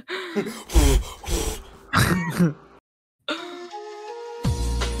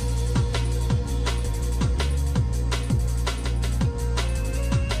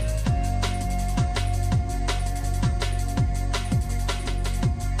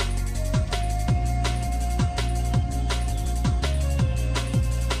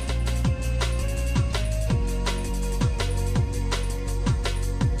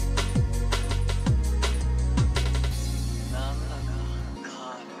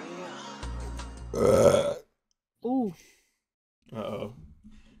 Ooh. Uh-oh.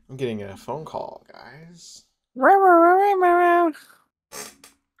 I'm getting a phone call, guys.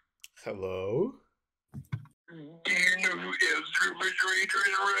 Hello? Do you know who El's refrigerator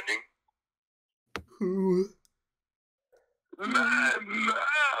is running? Who? My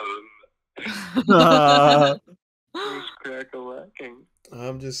mom. Who's crack-a-lacking?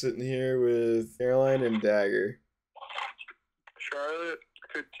 I'm just sitting here with Caroline and Dagger. Charlotte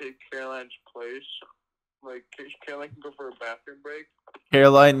could take Caroline's place. Like, Caroline can go for a bathroom break.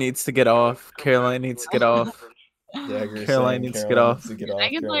 Caroline needs to get off. Caroline needs to get off. Dagger Caroline saying needs to Caroline get off. needs to get off. I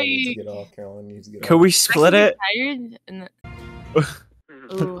could, Caroline needs to like- get off. Caroline needs to get off. Could we split it? Tired and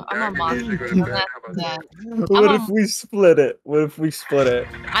ooh, I'm a monster. What if we split it? What if we split it?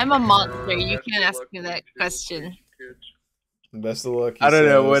 I'm a monster. You can't ask me that question. Best of luck. I don't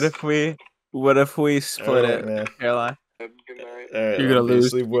know. What says. if we split Alright, it, man. Caroline? Alright, You're gonna okay, lose.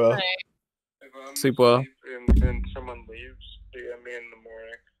 Sleep well. Sleep well. And someone leaves, DM me in the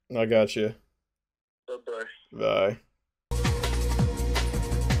morning. I got you. Bye-bye. Bye.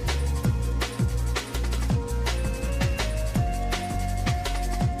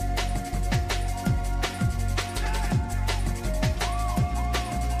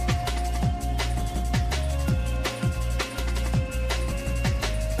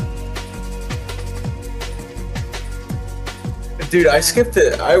 Dude, I skipped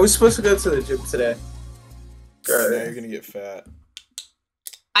it. I was supposed to go to the gym today. Now you're gonna get fat.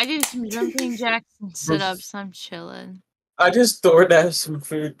 I did some jumping jacks and sit-ups. I'm chilling. I just DoorDash some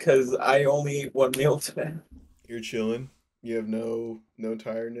food because I only ate one meal today. You're chilling. You have no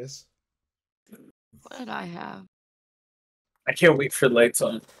tiredness. What did I have? I can't wait for lights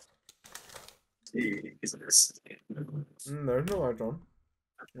on. Jesus. There's no lights on.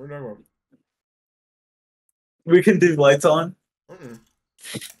 We're not. We can do lights on?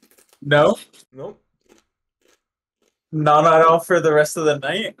 No? Nope. Not at all for the rest of the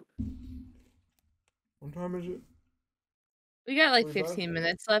night? What time is it? We got like 15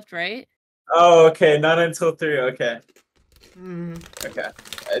 minutes left, right? Oh, okay. Not until 3. Okay. Mm-hmm. Okay.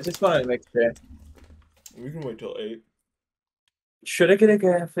 I just wanted to make sure. We can wait till 8. Should I get a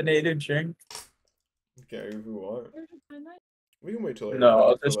caffeinated drink? Okay, if we want. We can wait till 8. No,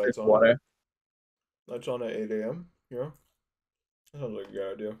 I'll for just lights drink on. water. Lights on at 8 a.m. Yeah. That sounds like a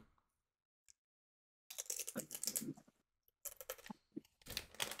good idea.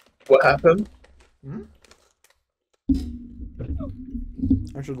 What happened?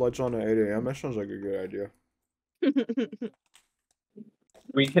 I should lights on at 8 a.m. That sounds like a good idea.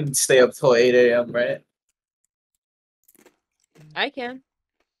 We can stay up till 8 a.m., right? I can.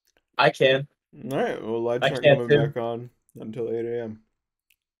 I can. Alright, well, lights I aren't can't coming too. back on until 8 a.m.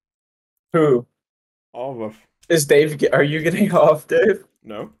 Who? All of us. Is Dave? Are you getting off, Dave?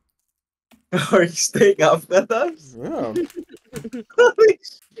 No. Are you staying up with us? Yeah. Holy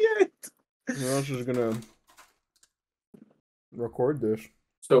shit! Who else is gonna record this?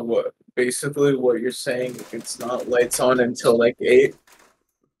 So what? Basically, what you're saying? It's not lights on until like 8.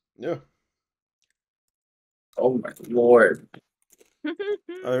 Yeah. Oh my lord! I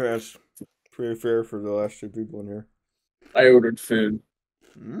think that's pretty fair for the last 2 people in here. I ordered food.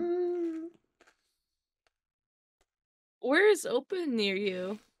 Where is open near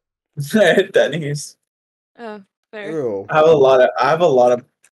you? Denny's. Oh, fair. Ew. I have a lot of.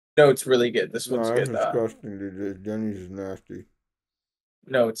 No, it's really good. This one's No, good. that's disgusting, dude. Denny's is nasty.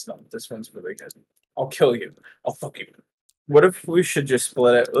 No, it's not. This one's really good. I'll kill you. I'll fuck you. What if we should just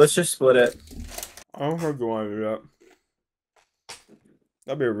split it? Let's just split it. I don't think you want to do that.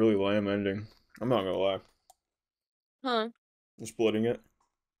 That'd be a really lame ending. I'm not gonna lie. Huh? I'm splitting it.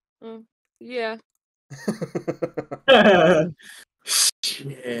 Yeah.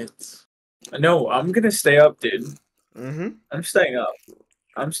 Shit. No, I'm gonna stay up, dude. I'm staying up.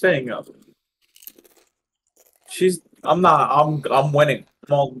 I'm staying up. I'm winning.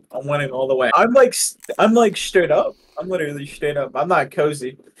 I'm winning all the way. I'm like straight up. I'm literally straight up. I'm not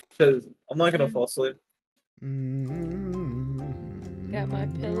cozy because I'm not gonna fall asleep. Got my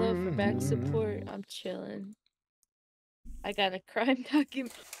pillow for back support. I'm chilling. I got a crime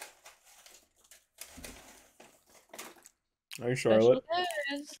document. Hey, Charlotte.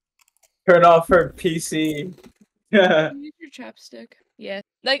 Turn off her PC. Use your chapstick. Yeah.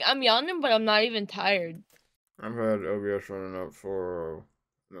 Like, I'm yawning, but I'm not even tired. I've had OBS running up for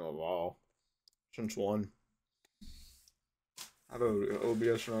a while. Since 1. I've had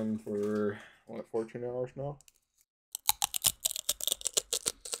OBS running for, what, 14 hours now?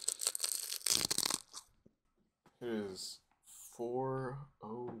 It is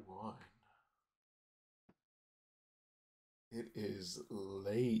 4:01. It is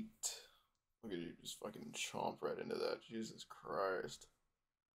late. Look at you just fucking chomp right into that. Jesus Christ.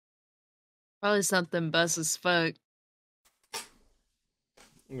 Probably something bus as fuck.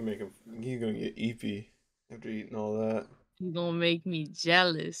 I'm gonna make him. He's gonna get EP after eating all that. You gonna make me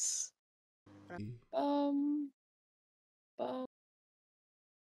jealous.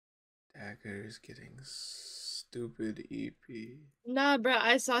 Dagger's getting stupid EP. Nah, bro,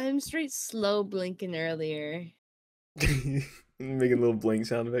 I saw him straight slow blinking earlier. Making little blink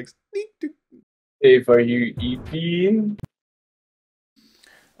sound effects. Dave, are you EP?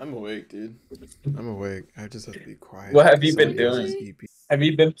 I'm awake, dude. I'm awake. I just have to be quiet. What have you been Somebody else is doing? EP. Have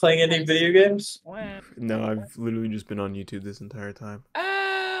you been playing any video games? No, I've literally just been on YouTube this entire time.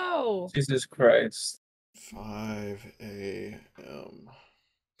 Oh! Jesus Christ. 5 a.m.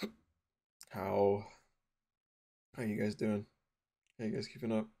 How you guys doing? How you guys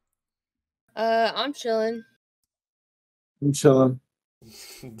keeping up? I'm chilling. I'm chilling.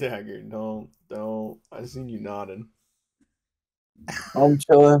 Dagger, don't. I seen you nodding. I'm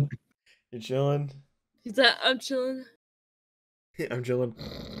chilling. You chilling? He's like, I'm chilling. I'm chilling.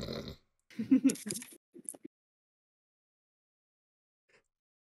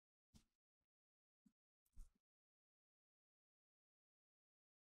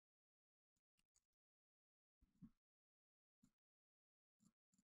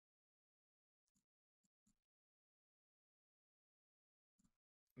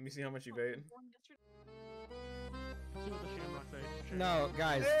 Let me see how much you've eaten. No,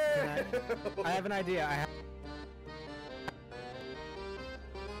 guys, can I have an idea.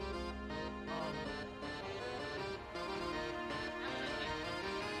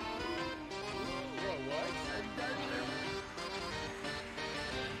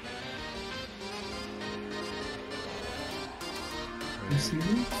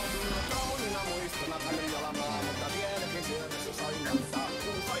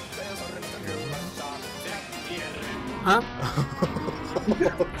 Huh? You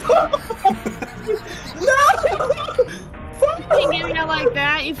can't get me out like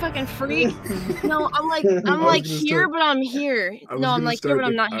that, you fucking freak. No, I'm like here, but I'm here. No, I'm like here, but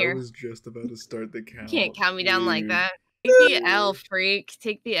I'm not here. I was just about to start the count. You can't count me down like that. Take the L, freak.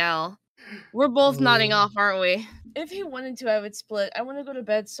 Take the L. We're both nodding off, aren't we? If he wanted to, I would split. I want to go to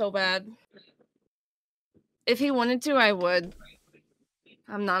bed so bad. If he wanted to, I would.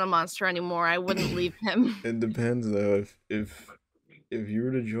 I'm not a monster anymore. I wouldn't leave him. It depends though. If you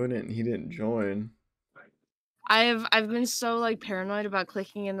were to join it and he didn't join. I've been so like paranoid about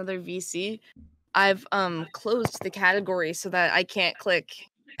clicking another VC. I've closed the category so that I can't click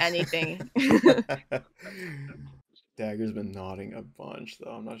anything. Dagger's been nodding a bunch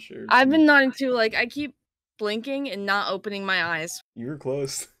though. I'm not sure. I've been nodding too. Like I keep blinking and not opening my eyes. You were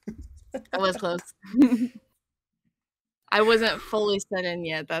close. I was close. I wasn't fully set in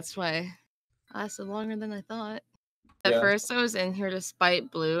yet. That's why it lasted longer than I thought. At first, I was in here to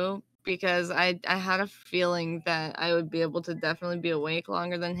spite Blue because I had a feeling that I would be able to definitely be awake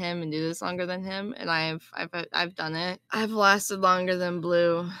longer than him and do this longer than him, and I've done it. I've lasted longer than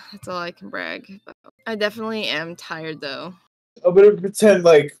Blue. That's all I can brag. But I definitely am tired though. I'm gonna pretend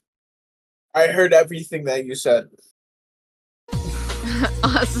like I heard everything that you said.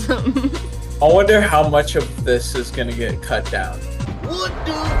 Awesome. I wonder how much of this is gonna get cut down. What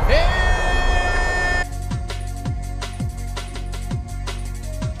the hell?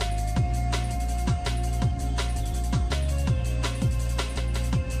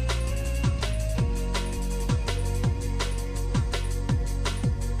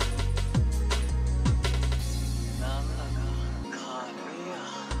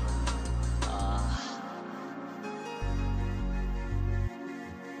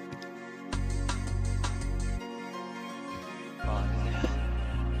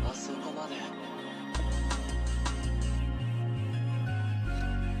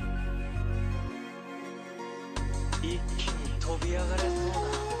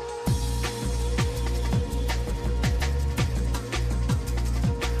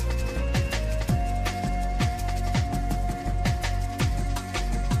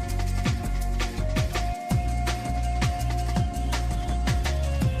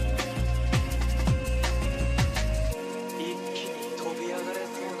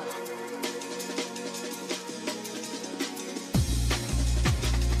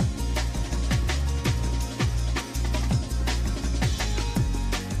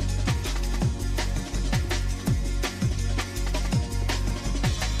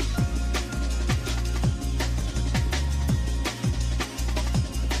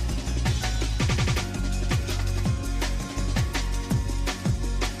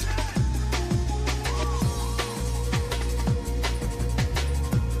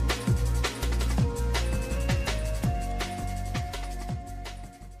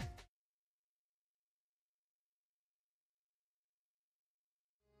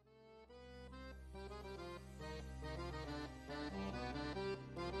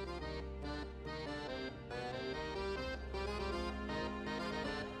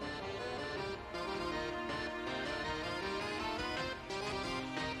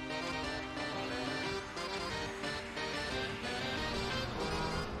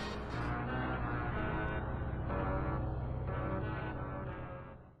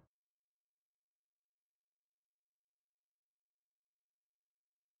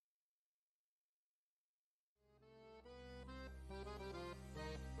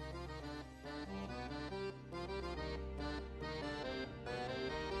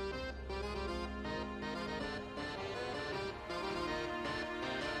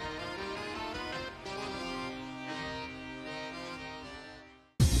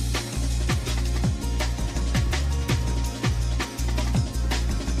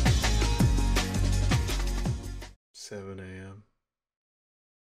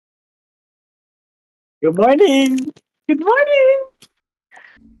 Good morning. Good morning.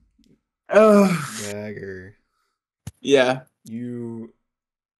 Oh, Dagger. yeah. You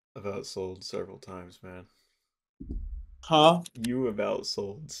have outsold several times, man. Huh? You have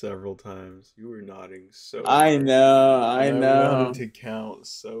outsold several times. You were nodding so I hard. know. I And know. I wanted to count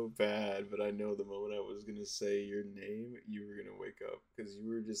so bad, but I know the moment I was gonna say your name, you were gonna wake up because you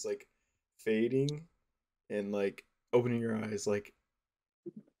were just like fading and like opening your eyes like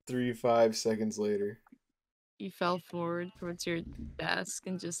 3-5 seconds later. You fell forward towards your desk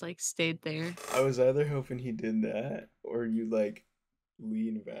and just like stayed there. I was either hoping he did that or you like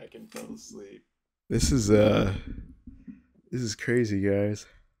leaned back and fell asleep. This is crazy, guys.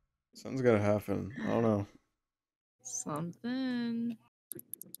 Something's gotta happen. I don't know. Something.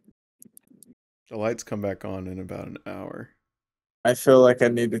 The lights come back on in about an hour. I feel like I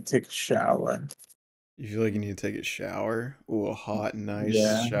need to take a shower. You feel like you need to take a shower? Ooh, a hot, nice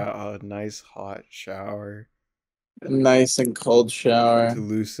Yeah. shower, a nice hot shower. A nice and cold shower. To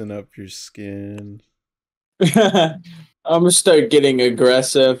loosen up your skin. I'm gonna start getting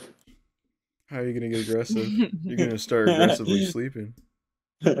aggressive. How are you gonna get aggressive? You're gonna start aggressively sleeping.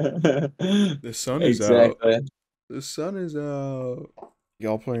 The sun is out. The sun is out.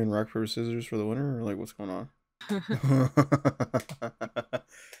 Y'all playing rock, paper, scissors for the winner, or like what's going on?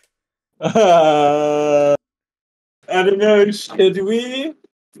 I don't know. Should we?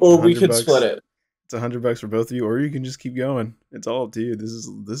 Or we could split it. It's $100 for both of you, or you can just keep going. It's all up to you. This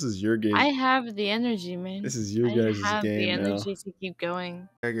is your game. I have the energy, man. This is your guys' I have the game now. energy to keep going.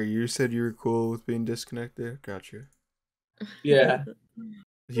 Dagger, you said you were cool with being disconnected. Gotcha. Yeah.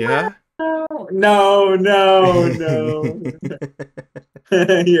 Yeah? No.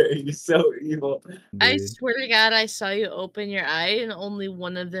 You're so evil. I swear to God, I saw you open your eye and only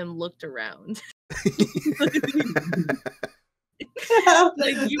one of them looked around.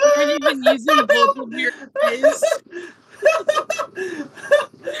 Like you weren't even using both of your eyes.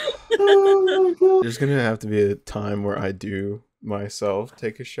 Oh my God. There's gonna have to be a time where I do myself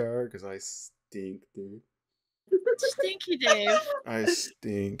take a shower because I stink, dude. Stinky Dave. I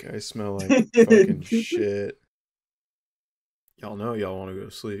stink. I smell like fucking shit. Y'all know y'all want to go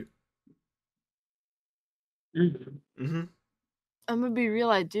to sleep. Mm-hmm. I'm gonna be real,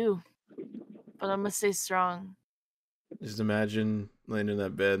 I do. But I'm gonna stay strong. Just imagine laying in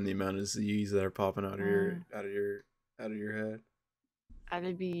that bed and the amount of Z's that are popping out of your head.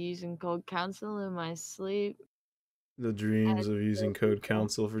 I'd be using code council in my sleep. The dreams of using code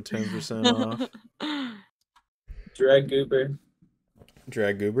council for 10% off. Drag goober.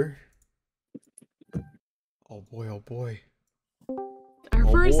 Drag goober? Oh boy, oh boy. Our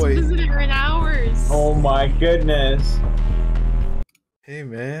first visitor in hours. Oh my goodness. Hey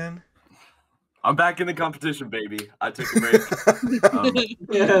man. I'm back in the competition, baby. I took a break.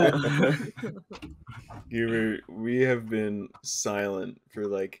 Goober, we have been silent for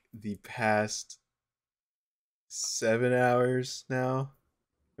like the past 7 hours now.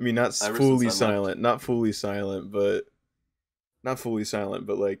 I mean, not Ever fully since I left. silent, not fully silent, but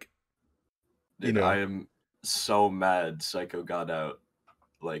like, you Dude, know. I am so mad Psycho got out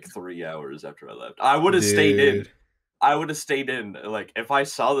like 3 hours after I left. I would have stayed in. Dude. I would have stayed in. Like, if I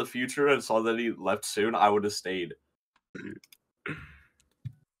saw the future and saw that he left soon, I would have stayed.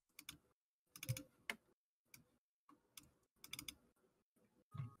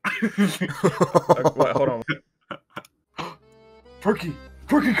 What? Hold on. Perky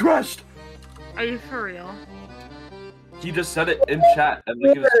crashed. Are you for real? He just said it in chat. And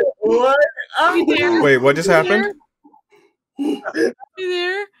look at his... What? Wait, what just happened? You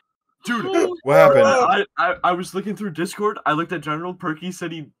there? Dude, What happened? I was looking through Discord. I looked at General. Perky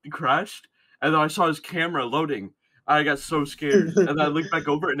said he crashed, and then I saw his camera loading. I got so scared, and then I looked back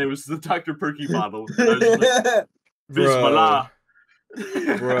over, and it was the Dr. Perky model. I was like, Bismillah.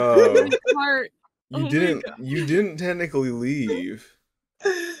 Bro. Heart. You didn't technically leave.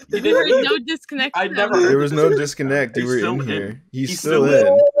 There was no disconnect. I never. There was no disconnect. You He's were still in in. here. He's He's still still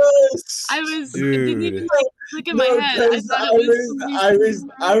in. I was. Dude. Didn't even click in my head. I thought it was.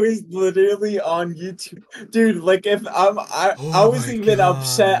 I was literally on YouTube, dude. Like if I was even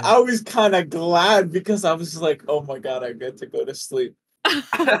upset. I was kind of glad because I was like, oh my God, I get to go to sleep.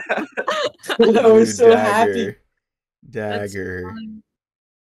 I was so happy. Dagger.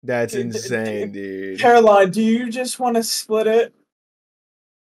 That's insane, dude. Caroline, do you just want to split it?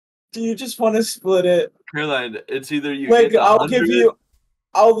 Do you just want to split it? Caroline, it's either you Like, get the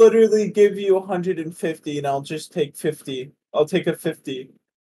I'll literally give you 150 and I'll just take 50. I'll take a 50.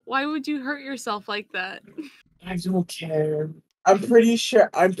 Why would you hurt yourself like that? I don't care. I'm pretty sure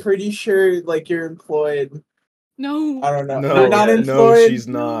like you're employed. No. I don't know. No, You're not no, employed. she's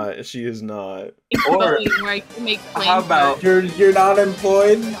not. She is not. Or Where I can make how about you're not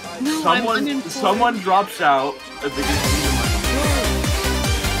employed? No, I'm someone unemployed. someone drops out and they get paid money.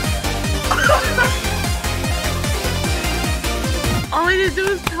 All I need to do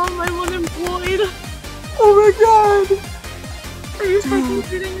is tell him I'm unemployed. Oh my god! Are you fucking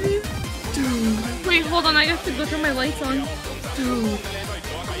kidding me? Dude. Wait, hold on. I have to go turn my lights on. Dude.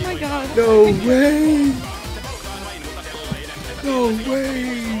 Oh my god. No way! No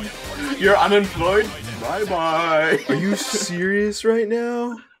way! You're unemployed? Bye bye. Are you serious right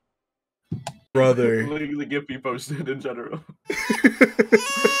now? Brother. Link the GIF you posted in general.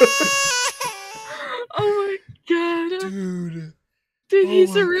 Oh my god. Dude. Dude,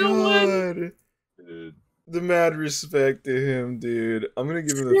 he's Oh a my real one. God. The mad respect to him, dude. I'm gonna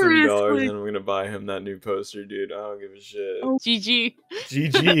give him the $30 Seriously. and I'm gonna buy him that new poster, dude. I don't give a shit. Oh, GG.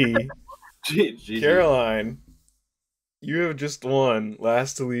 GG. GG. Caroline, you have just won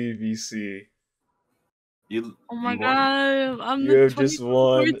Last to Leave VC. You, Oh my you god. I'm You the have just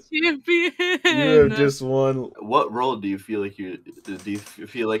won. champion. You have just won. What role do you feel like you? Do you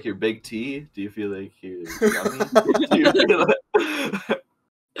feel like you're Big T? Do you feel like you're Yummy? Do you feel like...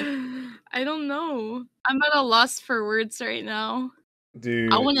 I don't know. I'm at a loss for words right now.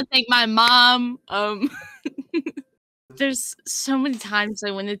 Dude. I want to thank my mom. There's so many times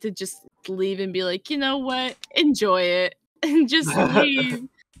I wanted to just leave and be like, you know what? Enjoy it and just leave.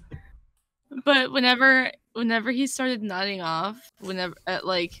 But whenever he started nodding off, whenever at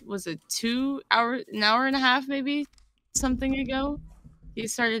like was it an hour and a half maybe something ago, he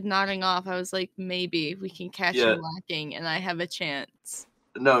started nodding off. I was like, maybe we can catch him lacking, and I have a chance.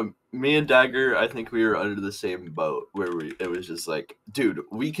 No, me and Dagger, I think we were under the same boat where it was just like, dude,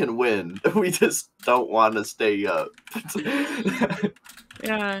 we can win. We just don't want to stay up.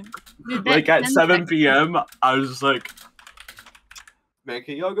 Yeah. Dude, Like at 7 p.m., I was just like, man,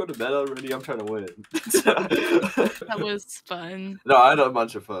 can y'all go to bed already? I'm trying to win. That was fun. No, I had a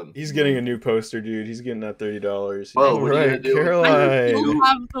bunch of fun. He's getting a new poster, dude. He's getting that $30. Whoa, what are you gonna do? Caroline. I still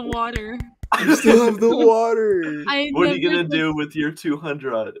have the water. You still have the water. What are you gonna do with your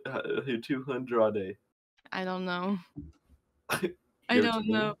 200? Your 200? I don't know. I Your don't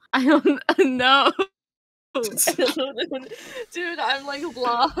team? know. I don't know. Dude, I'm like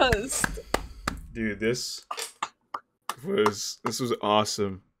lost. Dude, this was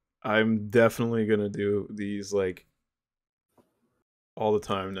awesome. I'm definitely gonna do these like all the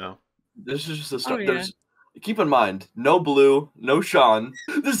time now. This is just a start. Oh, yeah. There's keep in mind, no Blue, no Sean.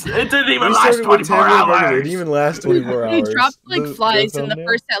 It didn't even We last started with 24 10 It hours. didn't even last 24 They hours. dropped like flies in the thumbnail?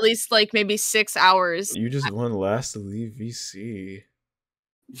 first at least like maybe 6 hours. You just won Last to Leave VC.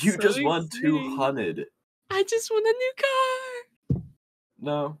 You So just won exciting. 200. I just want a new car.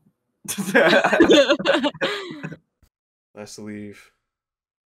 No. Last to Leave.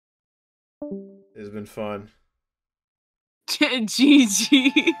 It's been fun.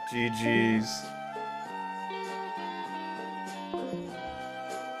 GG. GG's.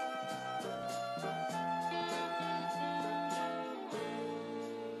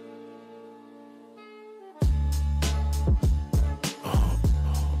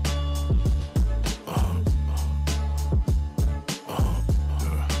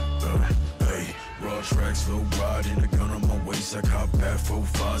 Tracks, low ride, and a gun on my waist. I cop back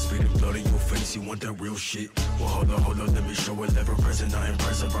 4-5, spitting blood in your face. You want that real shit? Well, hold on, let me show it. Ever present, not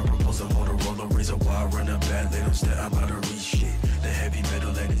impressive. I propose a Motorola razor wire, run a bad, let them stare. I'm out of reach shit. The heavy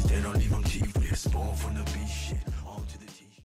metal that is, they don't even keep it. Spawn from the beast shit.